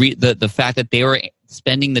 The fact that they were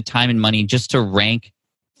spending the time and money just to rank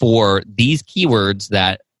for these keywords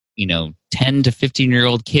that, 10 to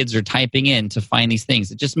 15-year-old kids are typing in to find these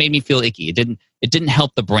things. It just made me feel icky. It didn't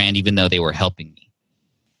help the brand, even though they were helping me.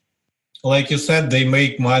 Like you said, they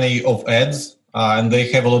make money off ads, and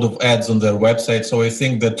they have a lot of ads on their website. So I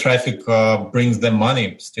think the traffic brings them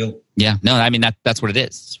money still. Yeah, no, I mean, that's what it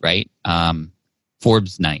is, right?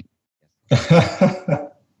 Forbes night.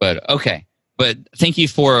 But okay. But thank you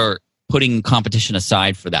for putting competition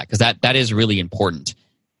aside for that, because that is really important.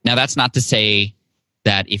 Now, that's not to say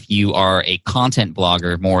that if you are a content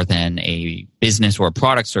blogger more than a business or a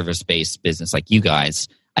product service-based business like you guys,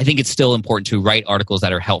 I think it's still important to write articles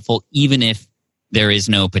that are helpful, even if there is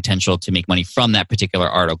no potential to make money from that particular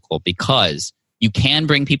article, because you can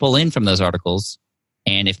bring people in from those articles.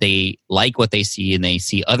 And if they like what they see and they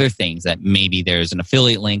see other things, that maybe there's an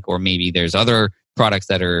affiliate link or maybe there's other products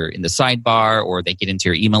that are in the sidebar or they get into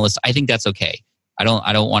your email list, I think that's okay. I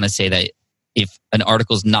don't want to say that if an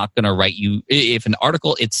article is not going to if an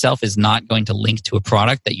article itself is not going to link to a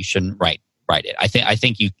product, that you shouldn't write it. I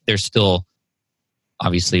think there's still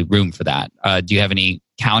obviously room for that. Do you have any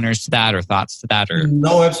counters to that or thoughts to that? Or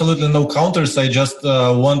no, absolutely no counters. I just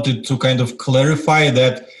wanted to kind of clarify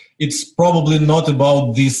that it's probably not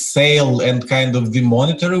about the sale and kind of the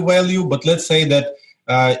monetary value, but let's say that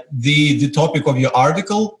the topic of your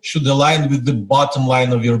article should align with the bottom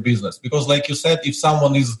line of your business. Because like you said, if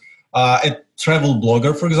someone is a travel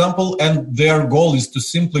blogger, for example, and their goal is to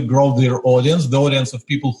simply grow their audience, the audience of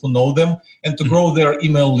people who know them, and to grow their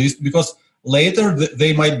email list, because later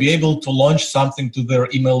they might be able to launch something to their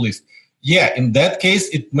email list. Yeah, in that case,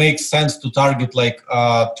 it makes sense to target like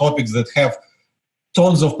topics that have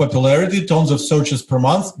tons of popularity, tons of searches per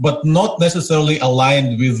month, but not necessarily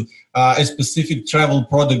aligned with a specific travel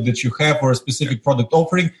product that you have or a specific product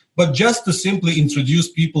offering, but just to simply introduce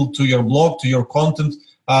people to your blog, to your content,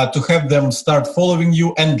 to have them start following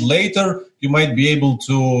you, and later you might be able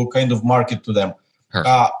to kind of market to them.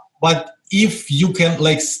 But if you can,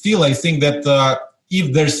 like, still, I think that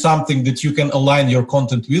if there's something that you can align your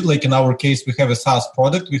content with, like in our case, we have a SaaS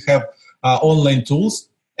product, we have online tools.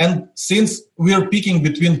 And since we're picking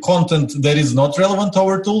between content that is not relevant to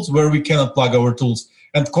our tools, where we cannot plug our tools,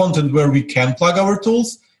 and content where we can plug our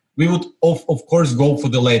tools, we would, of course, go for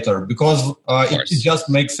the latter, because it just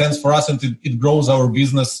makes sense for us, and it grows our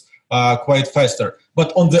business quite faster.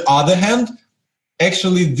 But on the other hand,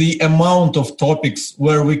 actually, the amount of topics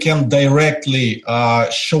where we can directly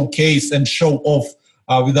showcase and show off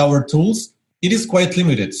with our tools, it is quite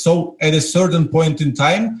limited. So at a certain point in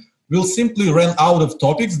time, we'll simply run out of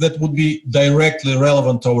topics that would be directly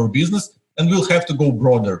relevant to our business, and we'll have to go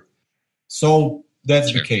broader. So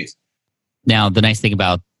that's the case. Now, the nice thing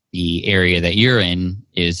about the area that you're in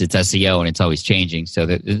is it's SEO and it's always changing. So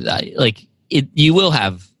that you will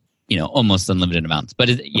have, almost unlimited amounts. But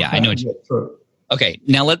I know what you. Okay,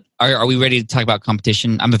 now are we ready to talk about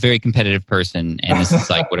competition? I'm a very competitive person, and this is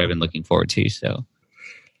like what I've been looking forward to. So,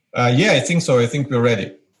 I think so. I think we're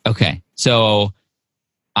ready. Okay, so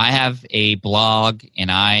I have a blog,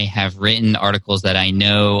 and I have written articles that I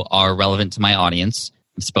know are relevant to my audience.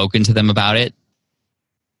 I've spoken to them about it.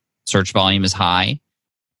 Search volume is high,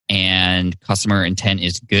 and customer intent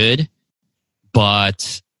is good.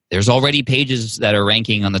 but there's already pages that are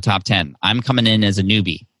ranking on the top 10. I'm coming in as a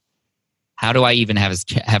newbie. How do I even have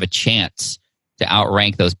a chance to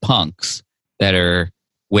outrank those punks that are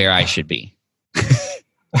where I should be?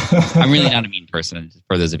 I'm really not a mean person,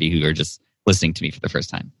 for those of you who are just listening to me for the first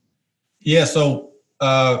time. Yeah, so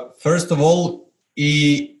first of all,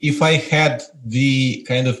 if I had the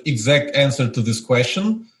kind of exact answer to this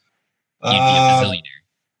question, you'd be a bazillionaire.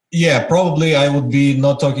 Yeah, probably I would be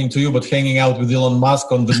not talking to you, but hanging out with Elon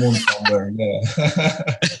Musk on the moon somewhere. Yeah.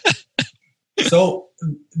 So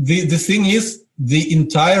the thing is, the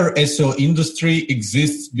entire SEO industry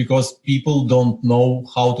exists because people don't know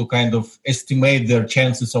how to kind of estimate their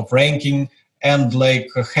chances of ranking and like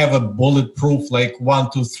have a bulletproof, like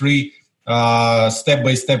 1, 2, 3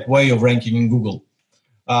 step-by-step way of ranking in Google.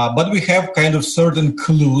 But we have kind of certain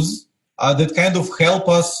clues that kind of help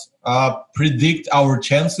us predict our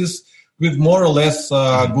chances with more or less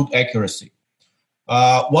good accuracy.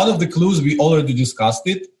 One of the clues, we already discussed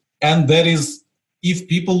it, and that is if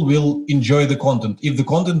people will enjoy the content, if the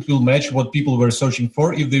content will match what people were searching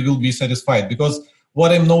for, if they will be satisfied. Because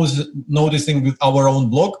what I'm noticing with our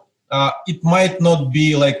own blog, it might not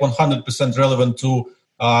be like 100% relevant to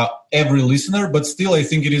every listener, but still I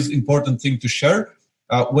think it is an important thing to share.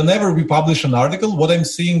 Whenever we publish an article, what I'm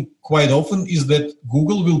seeing quite often is that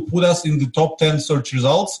Google will put us in the top 10 search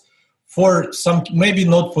results for some, maybe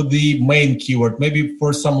not for the main keyword, maybe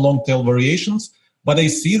for some long tail variations. But I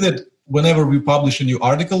see that whenever we publish a new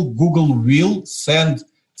article, Google will send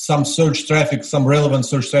some search traffic, some relevant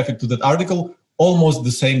search traffic to that article almost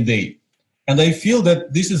the same day. And I feel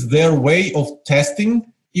that this is their way of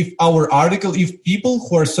testing if our article, if people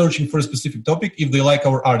who are searching for a specific topic, if they like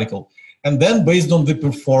our article. And then based on the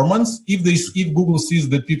performance, if Google sees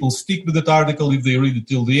that people stick with that article, if they read it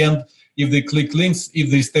till the end, if they click links,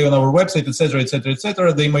 if they stay on our website,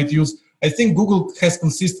 etc., they might use. I think Google has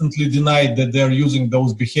consistently denied that they're using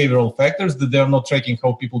those behavioral factors, that they're not tracking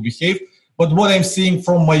how people behave. But what I'm seeing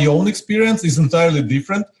from my own experience is entirely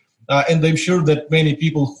different. And I'm sure that many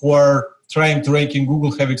people who are trying to rank in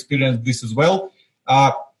Google have experienced this as well.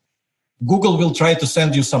 Google will try to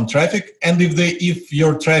send you some traffic, and if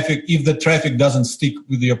the traffic doesn't stick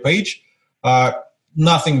with your page,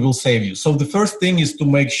 nothing will save you. So the first thing is to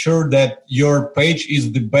make sure that your page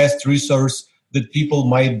is the best resource that people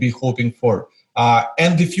might be hoping for.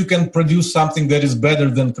 And if you can produce something that is better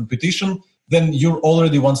than competition, then you're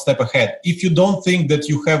already one step ahead. If you don't think that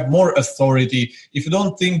you have more authority, if you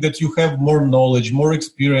don't think that you have more knowledge, more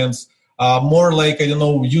experience, more like,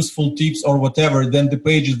 useful tips or whatever than the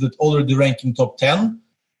pages that already rank in top 10,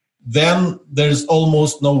 then there's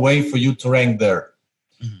almost no way for you to rank there.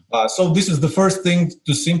 Mm-hmm. So this is the first thing,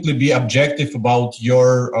 to simply be objective about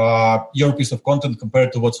your piece of content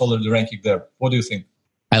compared to what's already ranking there. What do you think?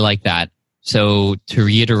 I like that. So to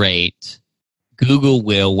reiterate, Google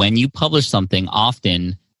will, when you publish something,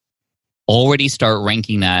 often already start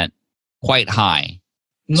ranking that quite high.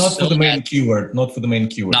 Not for the main keyword. Not for the main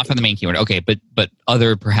keyword. Okay, but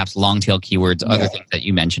other perhaps long tail keywords, other things that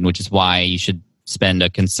you mentioned, which is why you should spend a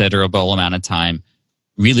considerable amount of time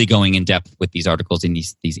really going in depth with these articles and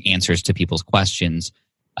these answers to people's questions.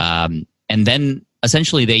 And then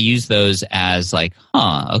essentially they use those as like,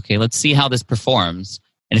 okay, let's see how this performs.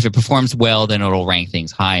 And if it performs well, then it'll rank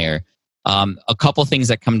things higher. A couple things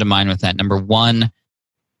that come to mind with that. Number one,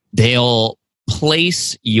 they'll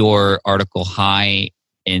place your article high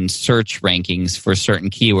in search rankings for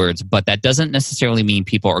certain keywords, but that doesn't necessarily mean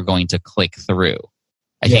people are going to click through.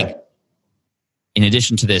 I think in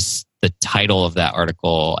addition to this, the title of that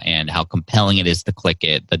article and how compelling it is to click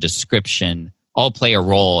it, the description, all play a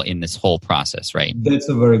role in this whole process, right? That's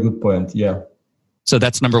a very good point, yeah. So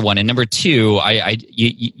that's number one. And number two,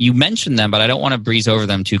 you mentioned them, but I don't want to breeze over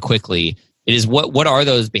them too quickly. It is what are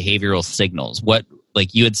those behavioral signals? What,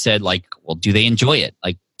 like you had said, like, well, do they enjoy it?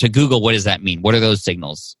 Like, to Google, what does that mean? What are those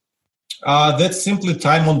signals? That's simply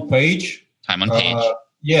time on page. Time on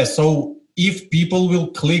page. So if people will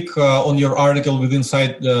click on your article within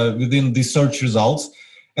the search results,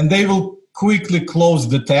 and they will quickly close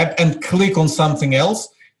the tab and click on something else,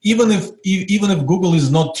 even if Google is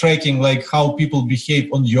not tracking like how people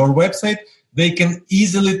behave on your website, they can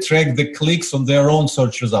easily track the clicks on their own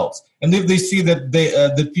search results. And if they see that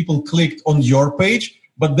that people clicked on your page,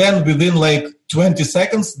 but then within like 20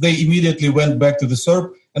 seconds, they immediately went back to the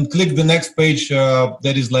SERP and clicked the next page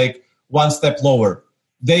that is like one step lower.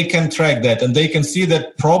 They can track that, and they can see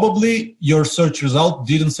that probably your search result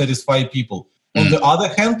didn't satisfy people. On the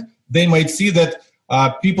other hand, they might see that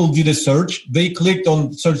people did a search. They clicked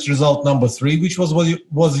on search result number 3, which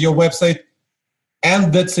was your website.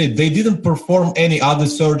 and that's it. They didn't perform any other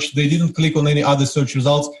search. They didn't click on any other search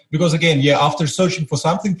results because, again, after searching for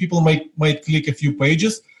something, people might click a few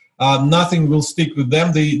pages. Nothing will stick with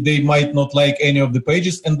them. They might not like any of the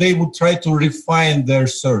pages, and they would try to refine their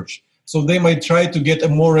search. So they might try to get a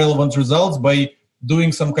more relevant results by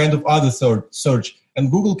doing some kind of other search.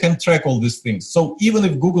 And Google can track all these things. So even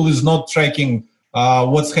if Google is not tracking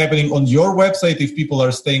what's happening on your website, if people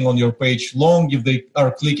are staying on your page long, if they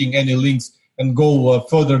are clicking any links and go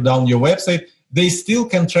further down your website, they still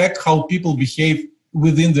can track how people behave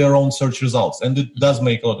within their own search results. And it does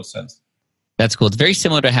make a lot of sense. That's cool. It's very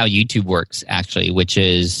similar to how YouTube works, actually, which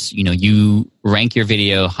is, you rank your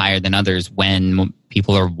video higher than others when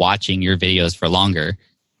people are watching your videos for longer.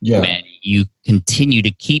 Yeah. When you continue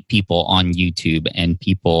to keep people on YouTube and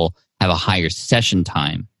people have a higher session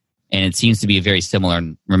time. And it seems to be very similar.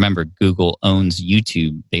 And remember, Google owns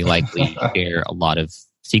YouTube. They likely share a lot of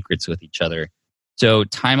secrets with each other. So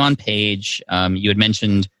time on page, you had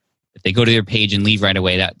mentioned if they go to your page and leave right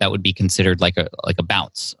away, that would be considered like a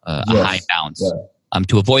bounce, a high bounce. Yeah.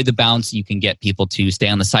 To avoid the bounce, you can get people to stay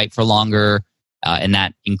on the site for longer, and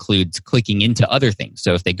that includes clicking into other things.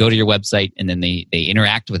 So if they go to your website and then they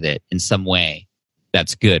interact with it in some way,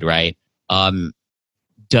 that's good, right?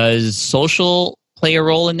 Does social play a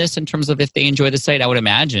role in this in terms of if they enjoy the site? I would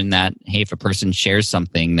imagine that, hey, if a person shares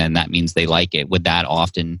something, then that means they like it. Would that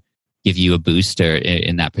often give you a boost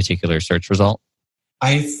in that particular search result?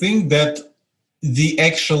 I think that the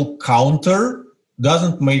actual counter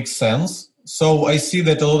doesn't make sense. So I see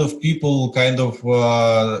that a lot of people kind of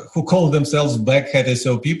who call themselves black hat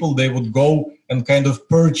SEO people, they would go and kind of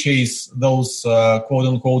purchase those quote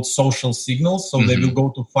unquote social signals. So they will go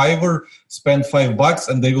to Fiverr, spend $5,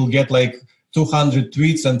 and they will get like 200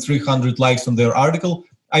 tweets and 300 likes on their article.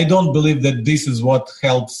 I don't believe that this is what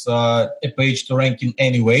helps a page to rank in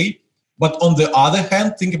any way. But on the other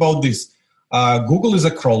hand, think about this. Google is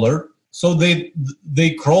a crawler, so they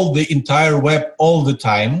crawl the entire web all the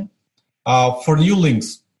time for new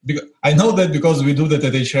links. I know that because we do that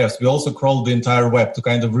at Ahrefs. We also crawl the entire web to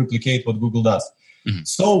kind of replicate what Google does. Mm-hmm.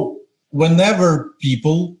 So whenever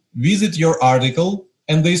people visit your article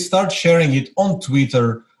and they start sharing it on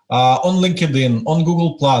Twitter, on LinkedIn, on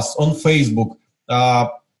Google+, on Facebook,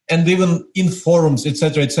 and even in forums,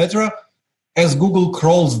 etc., as Google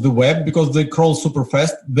crawls the web, because they crawl super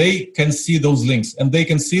fast, they can see those links. And they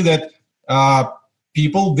can see that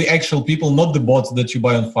people, the actual people, not the bots that you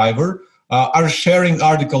buy on Fiverr, are sharing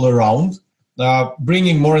article around,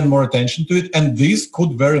 bringing more and more attention to it. And this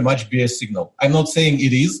could very much be a signal. I'm not saying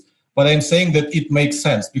it is, but I'm saying that it makes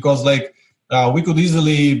sense. Because we could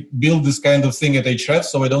easily build this kind of thing at Ahrefs,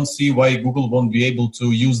 so I don't see why Google won't be able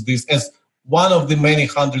to use this as one of the many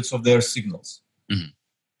hundreds of their signals. Mm-hmm.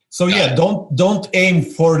 So don't aim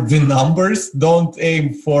for the numbers. Don't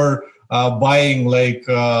aim for buying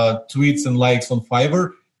tweets and likes on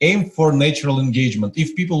Fiverr. Aim for natural engagement.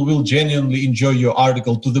 If people will genuinely enjoy your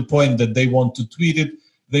article to the point that they want to tweet it,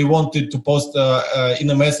 they want it to post in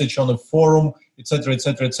a message on a forum,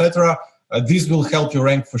 etc., this will help you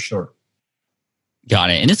rank for sure. Got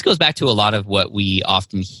it. And this goes back to a lot of what we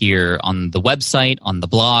often hear on the website, on the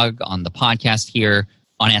blog, on the podcast here,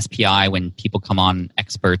 on SPI, when people come on,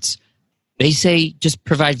 experts, they say just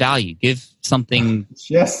provide value, give something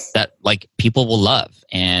that people will love.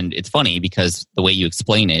 And it's funny because the way you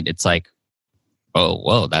explain it, it's like, oh,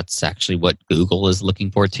 whoa, that's actually what Google is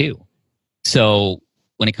looking for too. So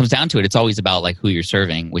when it comes down to it, it's always about who you're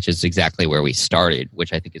serving, which is exactly where we started,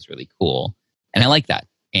 which I think is really cool. And I like that.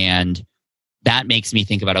 And that makes me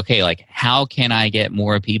think about, okay, how can I get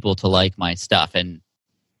more people to like my stuff? And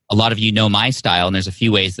a lot of you know my style, and there's a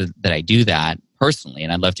few ways that I do that personally.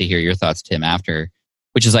 And I'd love to hear your thoughts, Tim, after,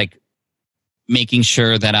 which is making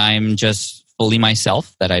sure that I'm just fully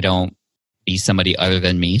myself, that I don't be somebody other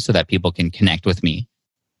than me so that people can connect with me.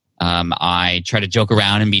 I try to joke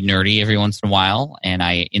around and be nerdy every once in a while, and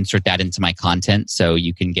I insert that into my content so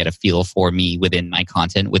you can get a feel for me within my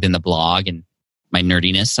content, within the blog and my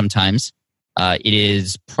nerdiness sometimes. It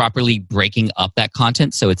is properly breaking up that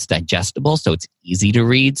content so it's digestible, so it's easy to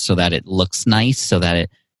read, so that it looks nice, so that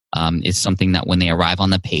it is something that when they arrive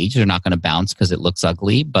on the page, they're not going to bounce because it looks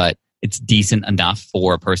ugly, but it's decent enough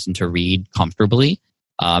for a person to read comfortably.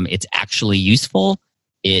 It's actually useful.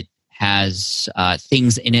 It has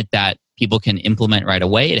things in it that people can implement right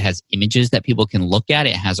away. It has images that people can look at.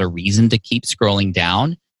 It has a reason to keep scrolling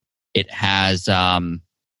down. It has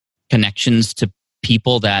connections to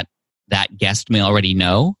people that guest may already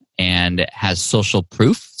know, and it has social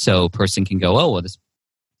proof. So a person can go, oh, well, this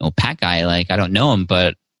Pat guy, I don't know him,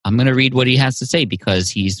 but I'm going to read what he has to say because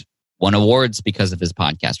he's won awards because of his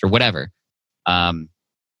podcast or whatever. I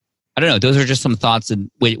don't know. Those are just some thoughts,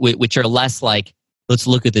 which are less like, let's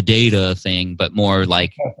look at the data thing, but more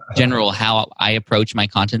like general how I approach my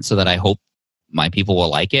content so that I hope my people will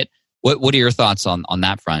like it. What are your thoughts on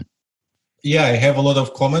that front? Yeah, I have a lot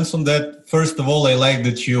of comments on that. First of all, I like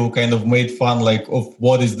that you kind of made fun of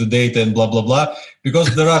what is the data and blah, blah, blah,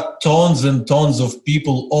 because there are tons and tons of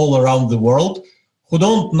people all around the world who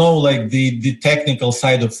don't know the technical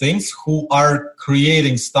side of things, who are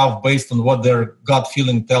creating stuff based on what their gut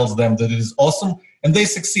feeling tells them that it is awesome, and they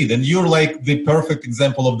succeed. And you're like the perfect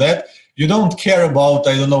example of that. You don't care about,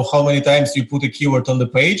 I don't know how many times you put a keyword on the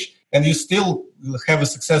page, and you still have a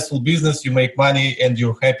successful business, you make money, and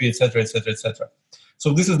you're happy, etc., etc., etc.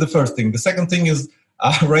 So this is the first thing. The second thing is,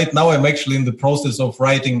 right now I'm actually in the process of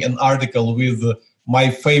writing an article with my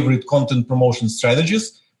favorite content promotion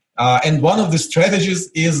strategies. And one of the strategies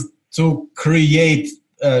is to create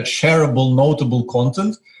shareable, notable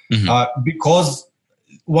content, because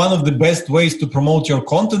one of the best ways to promote your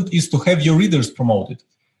content is to have your readers promote it.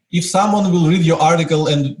 If someone will read your article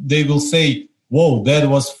and they will say, whoa, that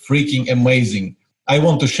was freaking amazing, I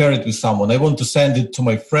want to share it with someone. I want to send it to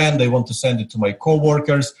my friend. I want to send it to my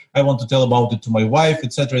coworkers. I want to tell about it to my wife,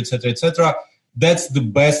 etc., etc., etc. That's the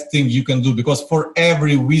best thing you can do, because for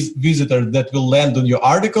every visitor that will land on your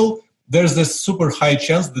article, there's a super high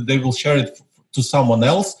chance that they will share it to someone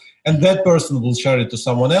else, and that person will share it to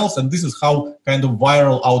someone else, and this is how kind of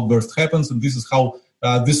viral outburst happens, and this is how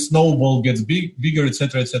this snowball gets bigger,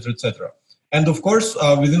 etc., etc., etc. And of course,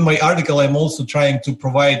 within my article, I'm also trying to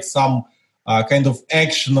provide some kind of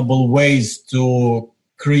actionable ways to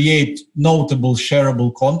create notable,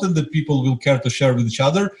 shareable content that people will care to share with each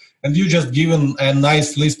other. And you just given a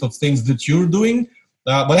nice list of things that you're doing,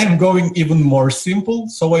 but I'm going even more simple.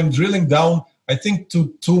 So I'm drilling down, I think,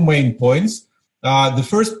 to two main points. The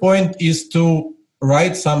first point is to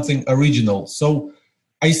write something original. So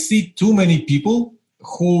I see too many people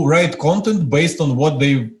who write content based on what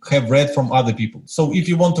they have read from other people. So if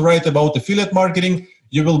you want to write about affiliate marketing,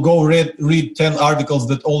 you will go read 10 articles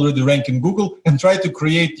that already rank in Google and try to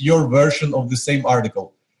create your version of the same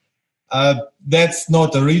article. That's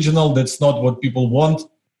not original. That's not what people want.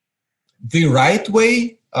 The right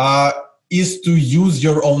way is to use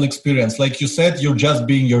your own experience. Like you said, you're just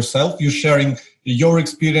being yourself. You're sharing your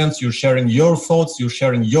experience. You're sharing your thoughts. You're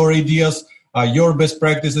sharing your ideas, your best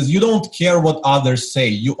practices. You don't care what others say.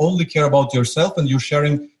 You only care about yourself, and you're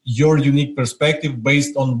sharing your unique perspective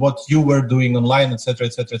based on what you were doing online, etc.,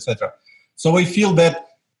 etc., etc. So I feel that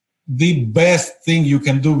the best thing you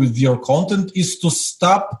can do with your content is to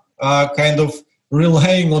stop kind of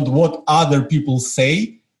relying on what other people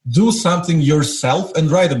say. Do something yourself and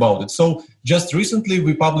write about it. So just recently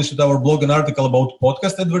we published at our blog an article about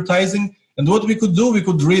podcast advertising, and what we could do, we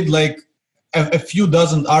could read like a few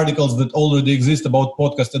dozen articles that already exist about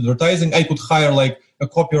podcast advertising. I could hire like a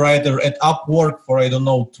copywriter at Upwork for, I don't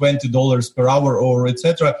know, $20 per hour or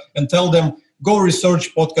etc., and tell them, go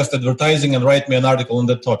research podcast advertising and write me an article on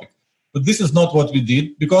that topic. But this is not what we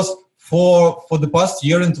did, because for the past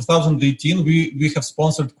year in 2018, we have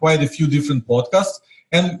sponsored quite a few different podcasts,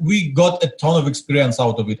 and we got a ton of experience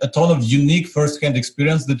out of it, a ton of unique first-hand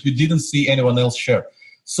experience that we didn't see anyone else share.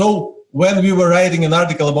 So when we were writing an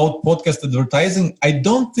article about podcast advertising, I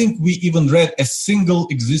don't think we even read a single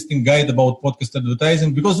existing guide about podcast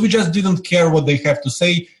advertising, because we just didn't care what they have to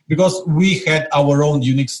say, because we had our own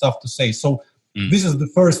unique stuff to say. So this is the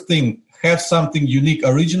first thing. Have something unique,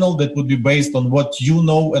 original, that would be based on what you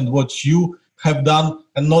know and what you have done,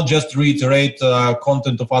 and not just reiterate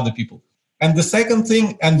content of other people. And the second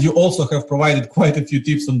thing, and you also have provided quite a few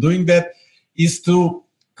tips on doing that, is to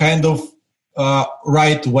kind of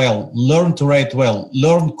write well, learn to write well,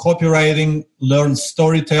 learn copywriting, learn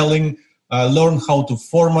storytelling, learn how to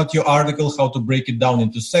format your article, how to break it down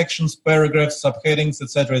into sections, paragraphs, subheadings,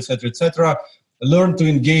 etc., etc., etc. Learn to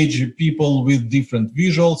engage people with different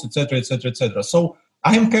visuals, etc., etc., etc. So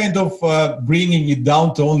I'm kind of bringing it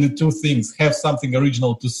down to only two things: have something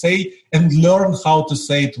original to say, and learn how to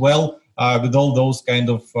say it well with all those kind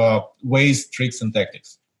of ways, tricks, and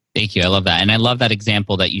tactics. Thank you. I love that. And I love that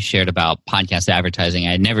example that you shared about podcast advertising.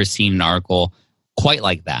 I had never seen an article quite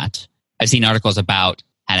like that. I've seen articles about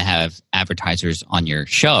how to have advertisers on your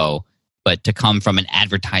show, but to come from an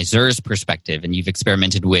advertiser's perspective, and you've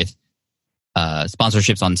experimented with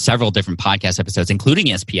sponsorships on several different podcast episodes,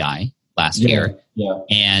 including SPI last year. Yeah.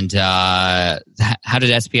 And how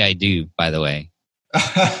did SPI do, by the way?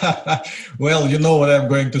 Well, you know what I'm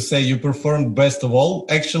going to say. You performed best of all.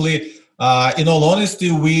 Actually, In all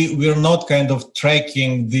honesty, we're not kind of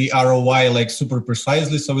tracking the ROI like super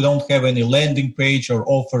precisely, so we don't have any landing page or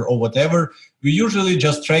offer or whatever. We usually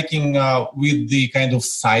just tracking with the kind of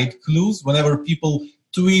side clues. Whenever people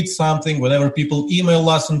tweet something, whenever people email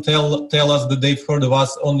us and tell us that they've heard of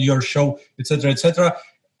us on your show, etc., etc.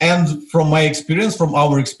 And from our experience,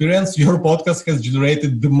 your podcast has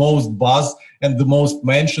generated the most buzz and the most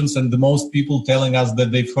mentions and the most people telling us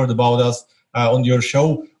that they've heard about us on your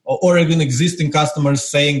show, or even existing customers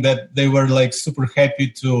saying that they were like super happy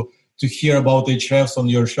to hear about Ahrefs on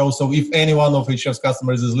your show. So if any one of Ahrefs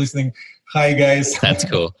customers is listening, hi guys. That's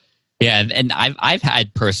cool. Yeah, and I've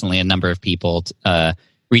had personally a number of people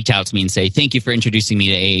reach out to me and say, thank you for introducing me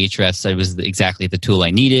to Ahrefs. It was exactly the tool I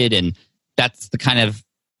needed. And that's the kind of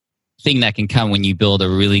thing that can come when you build a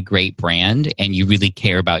really great brand and you really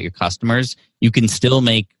care about your customers. You can still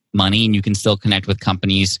make money and you can still connect with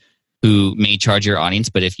companies who may charge your audience,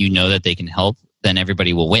 but if you know that they can help, then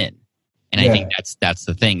everybody will win. And I think that's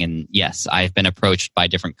the thing. And yes, I've been approached by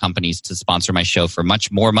different companies to sponsor my show for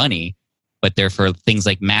much more money, but they're for things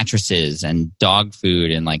like mattresses and dog food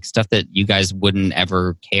and like stuff that you guys wouldn't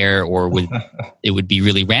ever care or it would be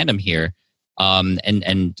really random here.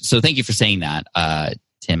 And so thank you for saying that,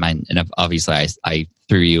 Tim. And obviously I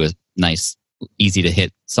threw you a nice, easy to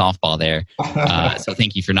hit softball there. So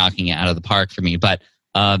thank you for knocking it out of the park for me. But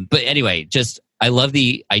anyway, just I love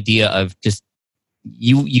the idea of just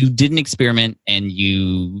you did an experiment and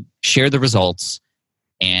you shared the results,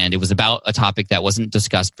 and it was about a topic that wasn't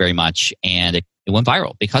discussed very much, and it went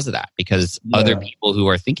viral because of that. Because other people who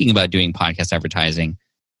are thinking about doing podcast advertising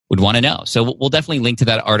would want to know. So we'll definitely link to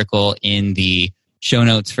that article in the show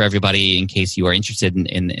notes for everybody in case you are interested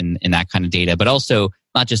in that kind of data, but also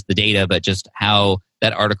not just the data, but just how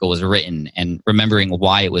that article was written and remembering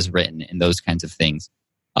why it was written and those kinds of things.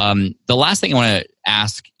 The last thing I want to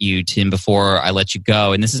ask you, Tim, before I let you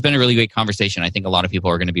go, and this has been a really great conversation. I think a lot of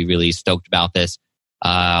people are going to be really stoked about this.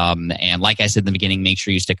 And like I said in the beginning, make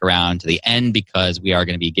sure you stick around to the end because we are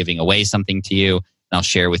going to be giving away something to you. And I'll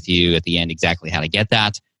share with you at the end exactly how to get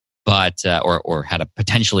that, but or how to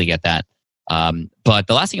potentially get that. But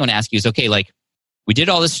the last thing I want to ask you is, okay, like we did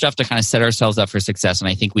all this stuff to kind of set ourselves up for success, and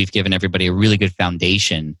I think we've given everybody a really good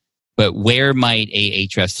foundation. But where might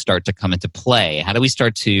Ahrefs start to come into play? How do we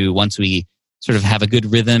start to, once we sort of have a good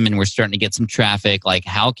rhythm and we're starting to get some traffic, like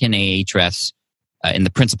how can Ahrefs and the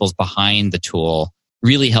principles behind the tool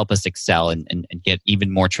really help us excel and get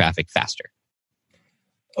even more traffic faster?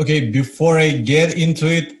 Okay, before I get into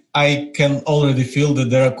it, I can already feel that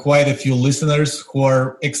there are quite a few listeners who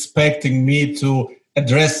are expecting me to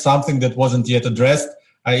address something that wasn't yet addressed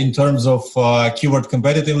in terms of keyword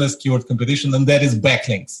competitiveness, keyword competition, and that is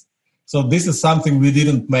backlinks. So this is something we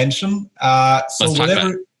didn't mention.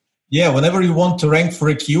 Whenever you want to rank for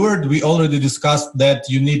a keyword, we already discussed that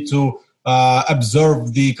you need to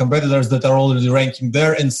observe the competitors that are already ranking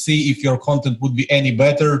there and see if your content would be any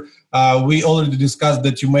better. We already discussed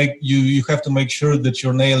that you have to make sure that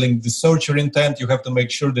you're nailing the searcher intent. You have to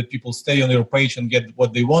make sure that people stay on your page and get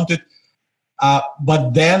what they wanted.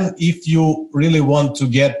 But then if you really want to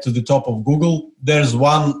get to the top of Google, there's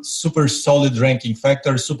one super solid ranking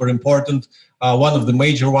factor, super important, one of the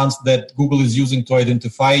major ones that Google is using to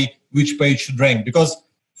identify which page should rank. Because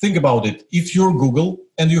think about it. If you're Google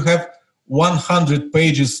and you have 100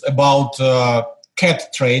 pages about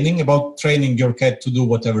cat training, about training your cat to do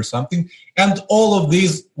whatever something, and all of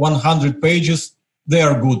these 100 pages, they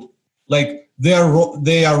are good. Like,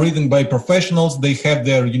 they are written by professionals. They have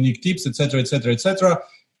their unique tips, etc., etc., etc.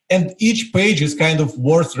 And each page is kind of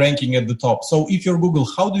worth ranking at the top. So if you're Google,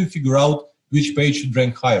 how do you figure out which page should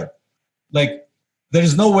rank higher? Like, there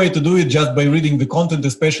is no way to do it just by reading the content,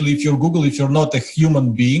 especially if you're Google, if you're not a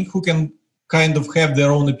human being who can kind of have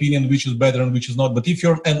their own opinion, which is better and which is not. But if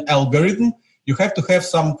you're an algorithm, you have to have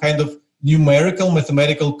some kind of numerical,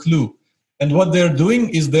 mathematical clue. And what they're doing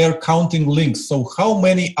is they're counting links. So how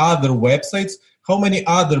many other websites, how many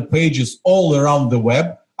other pages all around the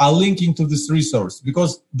web are linking to this resource?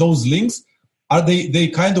 Because those links are they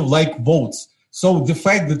kind of like votes. So the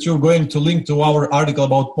fact that you're going to link to our article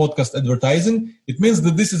about podcast advertising, it means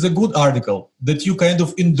that this is a good article, that you kind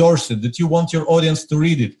of endorse it, that you want your audience to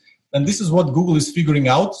read it. And this is what Google is figuring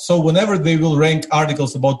out. So whenever they will rank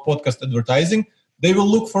articles about podcast advertising, they will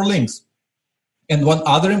look for links. And one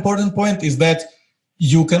other important point is that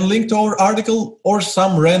you can link to our article, or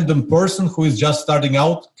some random person who is just starting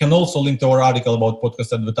out can also link to our article about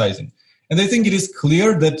podcast advertising. And I think it is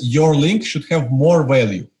clear that your link should have more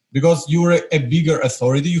value because you're a bigger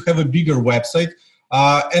authority, you have a bigger website,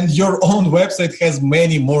 and your own website has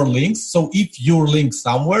many more links. So if you link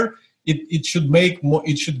somewhere, it should make more,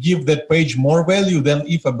 it should give that page more value than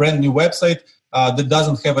if a brand new website that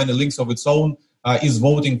doesn't have any links of its own is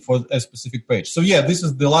voting for a specific page. So yeah, this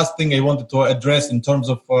is the last thing I wanted to address in terms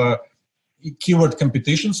of keyword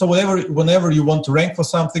competition. So whenever you want to rank for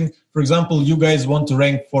something, for example, you guys want to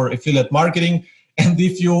rank for affiliate marketing, and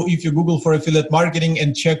if you Google for affiliate marketing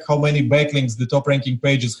and check how many backlinks the top ranking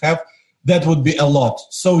pages have, that would be a lot.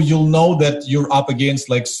 So you'll know that you're up against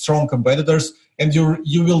like strong competitors, and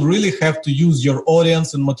you will really have to use your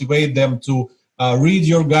audience and motivate them to read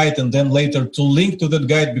your guide and then later to link to that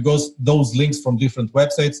guide, because those links from different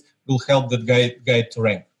websites will help that guide to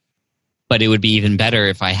rank. But it would be even better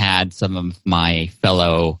if I had some of my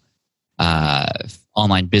fellow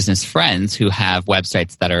online business friends who have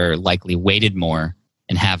websites that are likely weighted more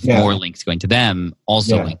and have more links going to them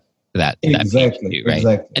also link to that. Exactly. That too, right?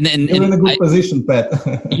 Exactly. And you're in a good position, Pat.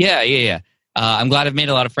 Yeah. I'm glad I've made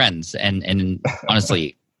a lot of friends, and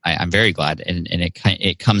honestly, I'm very glad, and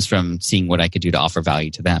it comes from seeing what I could do to offer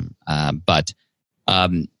value to them. But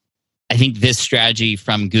I think this strategy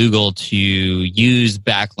from Google to use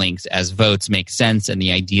backlinks as votes makes sense, and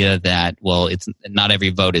the idea that, well, it's not every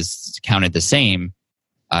vote is counted the same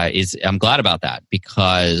is, I'm glad about that,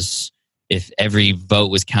 because if every vote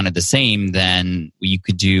was counted the same, then you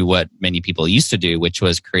could do what many people used to do, which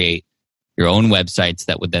was create your own websites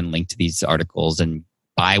that would then link to these articles, and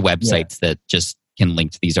buy websites that just can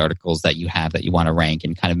link to these articles that you have that you want to rank,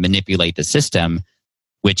 and kind of manipulate the system,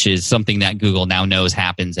 which is something that Google now knows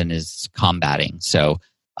happens and is combating. So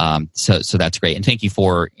that's great. And thank you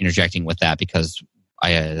for interjecting with that, because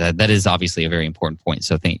that is obviously a very important point.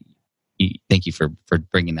 So thank you for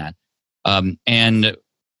bringing that. And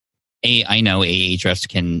I know Ahrefs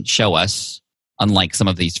can show us, unlike some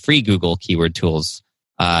of these free Google keyword tools,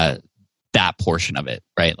 that portion of it,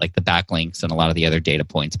 right? Like the backlinks and a lot of the other data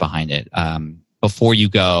points behind it. Before you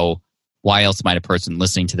go, why else might a person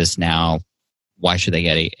listening to this now, why should they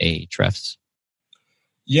get Ahrefs?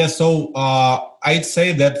 Yeah, so I'd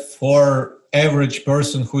say that for average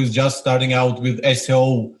person who is just starting out with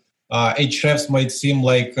SEO, Ahrefs might seem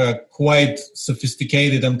like a quite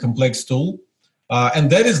sophisticated and complex tool. And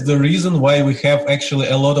that is the reason why we have actually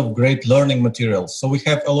a lot of great learning materials. So we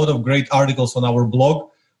have a lot of great articles on our blog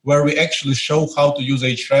where we actually show how to use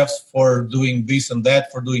Ahrefs for doing this and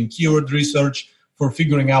that, for doing keyword research, for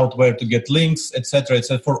figuring out where to get links, etc.,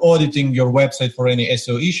 for auditing your website for any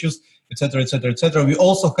SEO issues, etc., etc., etc. We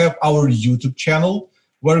also have our YouTube channel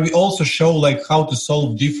where we also show like how to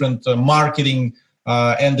solve different marketing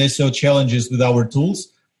and SEO challenges with our tools.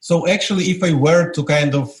 So actually, if I were to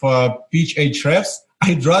kind of pitch Ahrefs,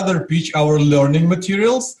 I'd rather pitch our learning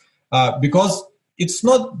materials because it's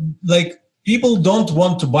not like people don't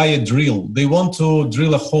want to buy a drill. They want to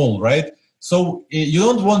drill a hole, right? So you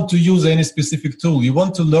don't want to use any specific tool. You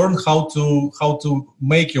want to learn how to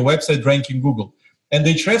make your website rank in Google. And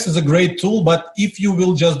Ahrefs is a great tool, but if you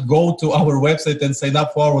will just go to our website and sign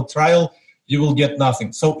up for our trial, you will get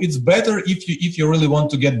nothing. So it's better if you really want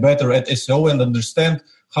to get better at SEO and understand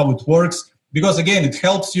how it works, because again, it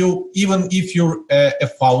helps you even if you're a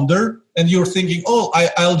founder and you're thinking,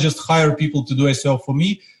 I'll just hire people to do SEO for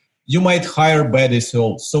me. You might hire bad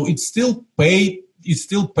SEO. So it still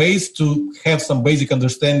pays to have some basic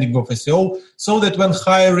understanding of SEO, so that when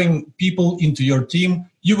hiring people into your team,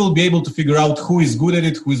 you will be able to figure out who is good at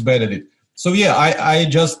it, who is bad at it. So yeah, I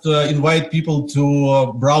just invite people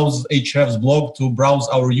to browse Ahrefs' blog, to browse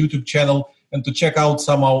our YouTube channel, and to check out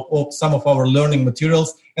some of our learning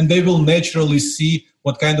materials, and they will naturally see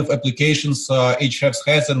what kind of applications Ahrefs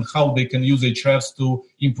has and how they can use Ahrefs to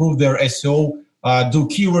improve their SEO, do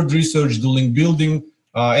keyword research, do link building,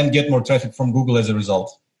 and get more traffic from Google as a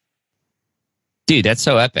result. Dude, that's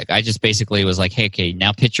so epic. I just basically was like, hey, okay,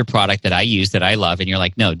 now pitch your product that I use, that I love. And you're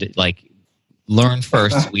like, no, learn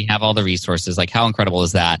first. We have all the resources. Like, how incredible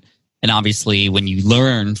is that? And obviously, when you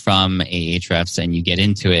learn from Ahrefs and you get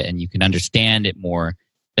into it and you can understand it more,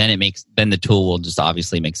 then the tool will just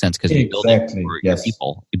obviously make sense, because you build it for your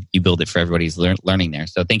people. You build it for everybody who's learning there.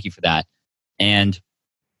 So thank you for that. And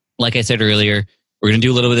like I said earlier, we're going to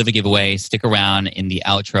do a little bit of a giveaway. Stick around. In the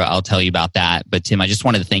outro, I'll tell you about that. But Tim, I just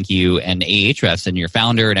wanted to thank you and Ahrefs and your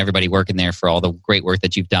founder and everybody working there for all the great work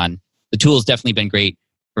that you've done. The tool has definitely been great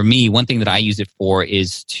for me. One thing that I use it for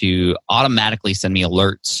is to automatically send me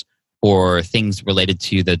alerts for things related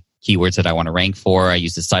to the keywords that I want to rank for. I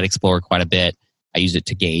use the Site Explorer quite a bit. I use it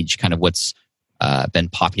to gauge kind of what's been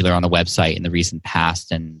popular on the website in the recent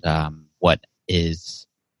past, and what is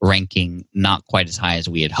ranking not quite as high as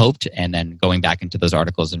we had hoped, and then going back into those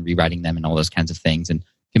articles and rewriting them and all those kinds of things. And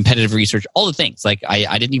competitive research, all the things. Like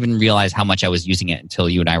I didn't even realize how much I was using it until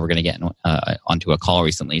you and I were going to get onto a call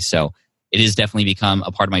recently. So it has definitely become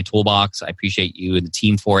a part of my toolbox. I appreciate you and the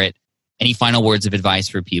team for it. Any final words of advice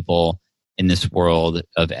for people in this world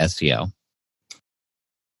of SEO?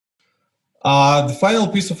 The final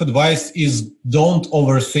piece of advice is don't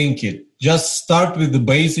overthink it. Just start with the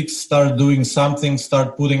basics, start doing something,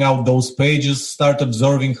 start putting out those pages, start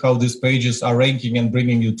observing how these pages are ranking and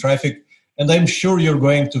bringing you traffic. And I'm sure you're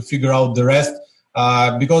going to figure out the rest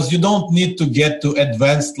because you don't need to get to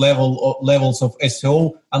advanced levels of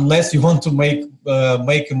SEO unless you want to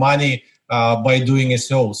make money by doing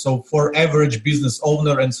SEO. So for average business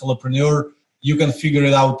owner and solopreneur, you can figure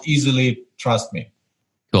it out easily. Trust me.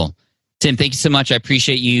 Cool. Tim, thank you so much. I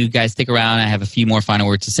appreciate you guys. Stick around. I have a few more final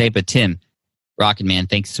words to say, but Tim, rockin' man,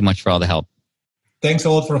 thanks so much for all the help. Thanks a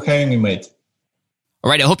lot for having me, mate.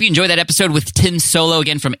 All right, I hope you enjoyed that episode with Tim Solo,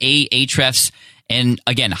 again, from Ahrefs. And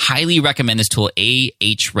again, highly recommend this tool,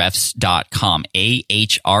 ahrefs.com,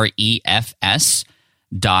 ahrefs.com.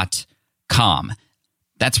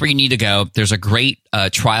 That's where you need to go. There's a great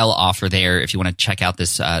trial offer there if you want to check out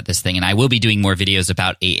this thing. And I will be doing more videos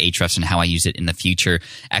about Ahrefs and how I use it in the future.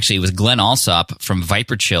 Actually, it was Glenn Alsop from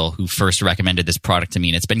ViperChill who first recommended this product to me.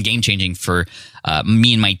 And it's been game-changing for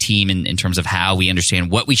me and my team in terms of how we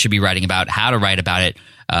understand what we should be writing about, how to write about it,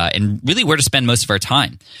 and really where to spend most of our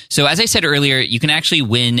time. So as I said earlier, you can actually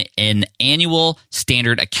win an annual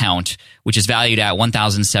standard account, which is valued at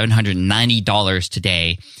 $1,790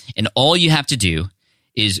 today. And all you have to do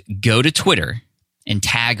is go to Twitter and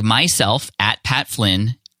tag myself at Pat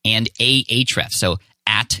Flynn and Ahrefs. So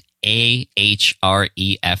at Ahrefs,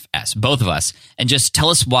 both of us, and just tell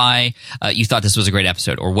us why you thought this was a great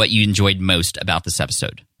episode or what you enjoyed most about this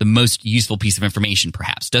episode. The most useful piece of information,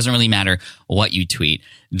 perhaps. Doesn't really matter what you tweet.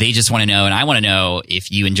 They just want to know, and I want to know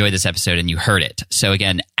if you enjoyed this episode and you heard it. So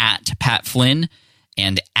again, at Pat Flynn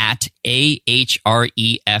and at Ahrefs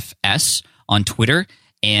on Twitter.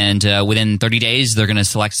 And within 30 days, they're going to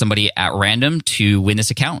select somebody at random to win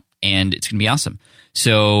this account. And it's going to be awesome.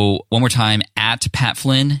 So one more time, at Pat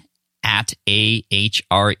Flynn, at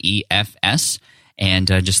Ahrefs. And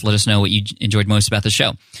just let us know what you enjoyed most about the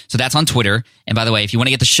show. So that's on Twitter. And by the way, if you want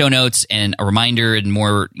to get the show notes and a reminder and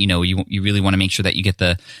more, you really want to make sure that you get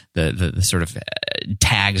the sort of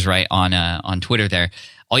tags right on Twitter there.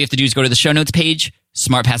 All you have to do is go to the show notes page,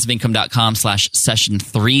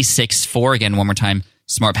 smartpassiveincome.com/session364. Again, one more time,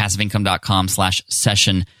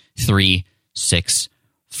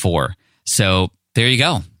 smartpassiveincome.com/session364. So there you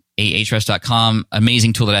go. Ahrefs.com,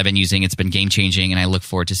 amazing tool that I've been using. It's been game changing, and I look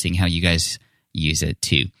forward to seeing how you guys use it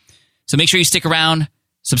too. So make sure you stick around,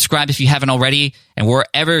 subscribe if you haven't already, and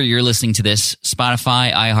wherever you're listening to this,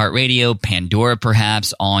 Spotify, iHeartRadio, Pandora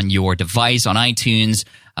perhaps, on your device, on iTunes,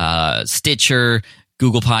 Stitcher,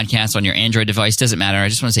 Google Podcasts on your Android device, doesn't matter. I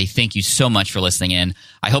just want to say thank you so much for listening in.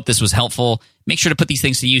 I hope this was helpful. Make sure to put these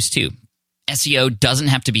things to use too. SEO doesn't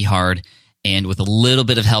have to be hard, and with a little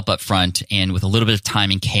bit of help up front and with a little bit of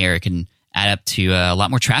time and care, it can add up to a lot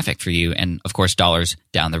more traffic for you and, of course, dollars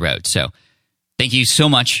down the road. So thank you so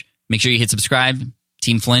much. Make sure you hit subscribe.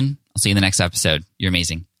 Team Flynn, I'll see you in the next episode. You're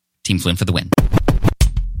amazing. Team Flynn for the win.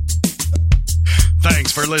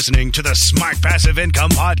 Thanks for listening to the Smart Passive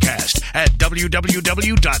Income Podcast at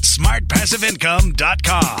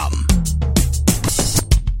www.smartpassiveincome.com.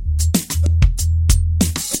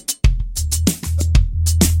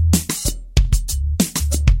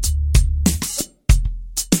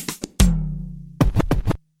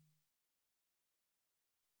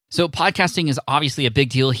 So podcasting is obviously a big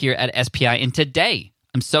deal here at SPI, and today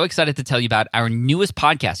I'm so excited to tell you about our newest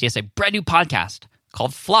podcast. Yes, a brand new podcast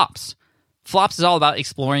called Flops. Flops is all about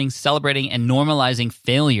exploring, celebrating, and normalizing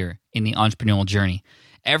failure in the entrepreneurial journey.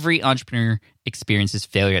 Every entrepreneur experiences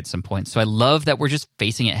failure at some point, so I love that we're just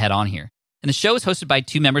facing it head on here. And the show is hosted by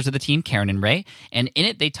two members of the team, Karen and Ray, and in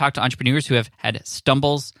it they talk to entrepreneurs who have had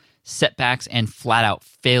stumbles, setbacks, and flat-out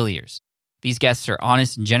failures. These guests are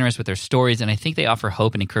honest and generous with their stories, and I think they offer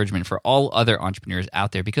hope and encouragement for all other entrepreneurs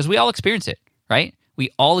out there because we all experience it, right? We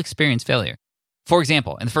all experience failure. For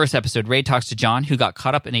example, in the first episode, Ray talks to John, who got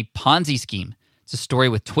caught up in a Ponzi scheme. It's a story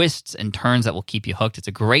with twists and turns that will keep you hooked. It's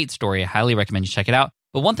a great story. I highly recommend you check it out.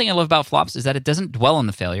 But one thing I love about Flops is that it doesn't dwell on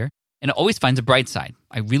the failure, and it always finds a bright side.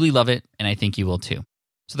 I really love it, and I think you will too.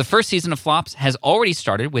 So the first season of Flops has already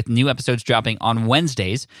started with new episodes dropping on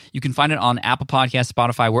Wednesdays. You can find it on Apple Podcasts,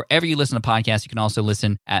 Spotify, wherever you listen to podcasts. You can also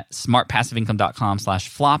listen at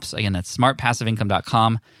smartpassiveincome.com/flops. Again, that's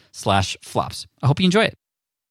smartpassiveincome.com/flops. I hope you enjoy it.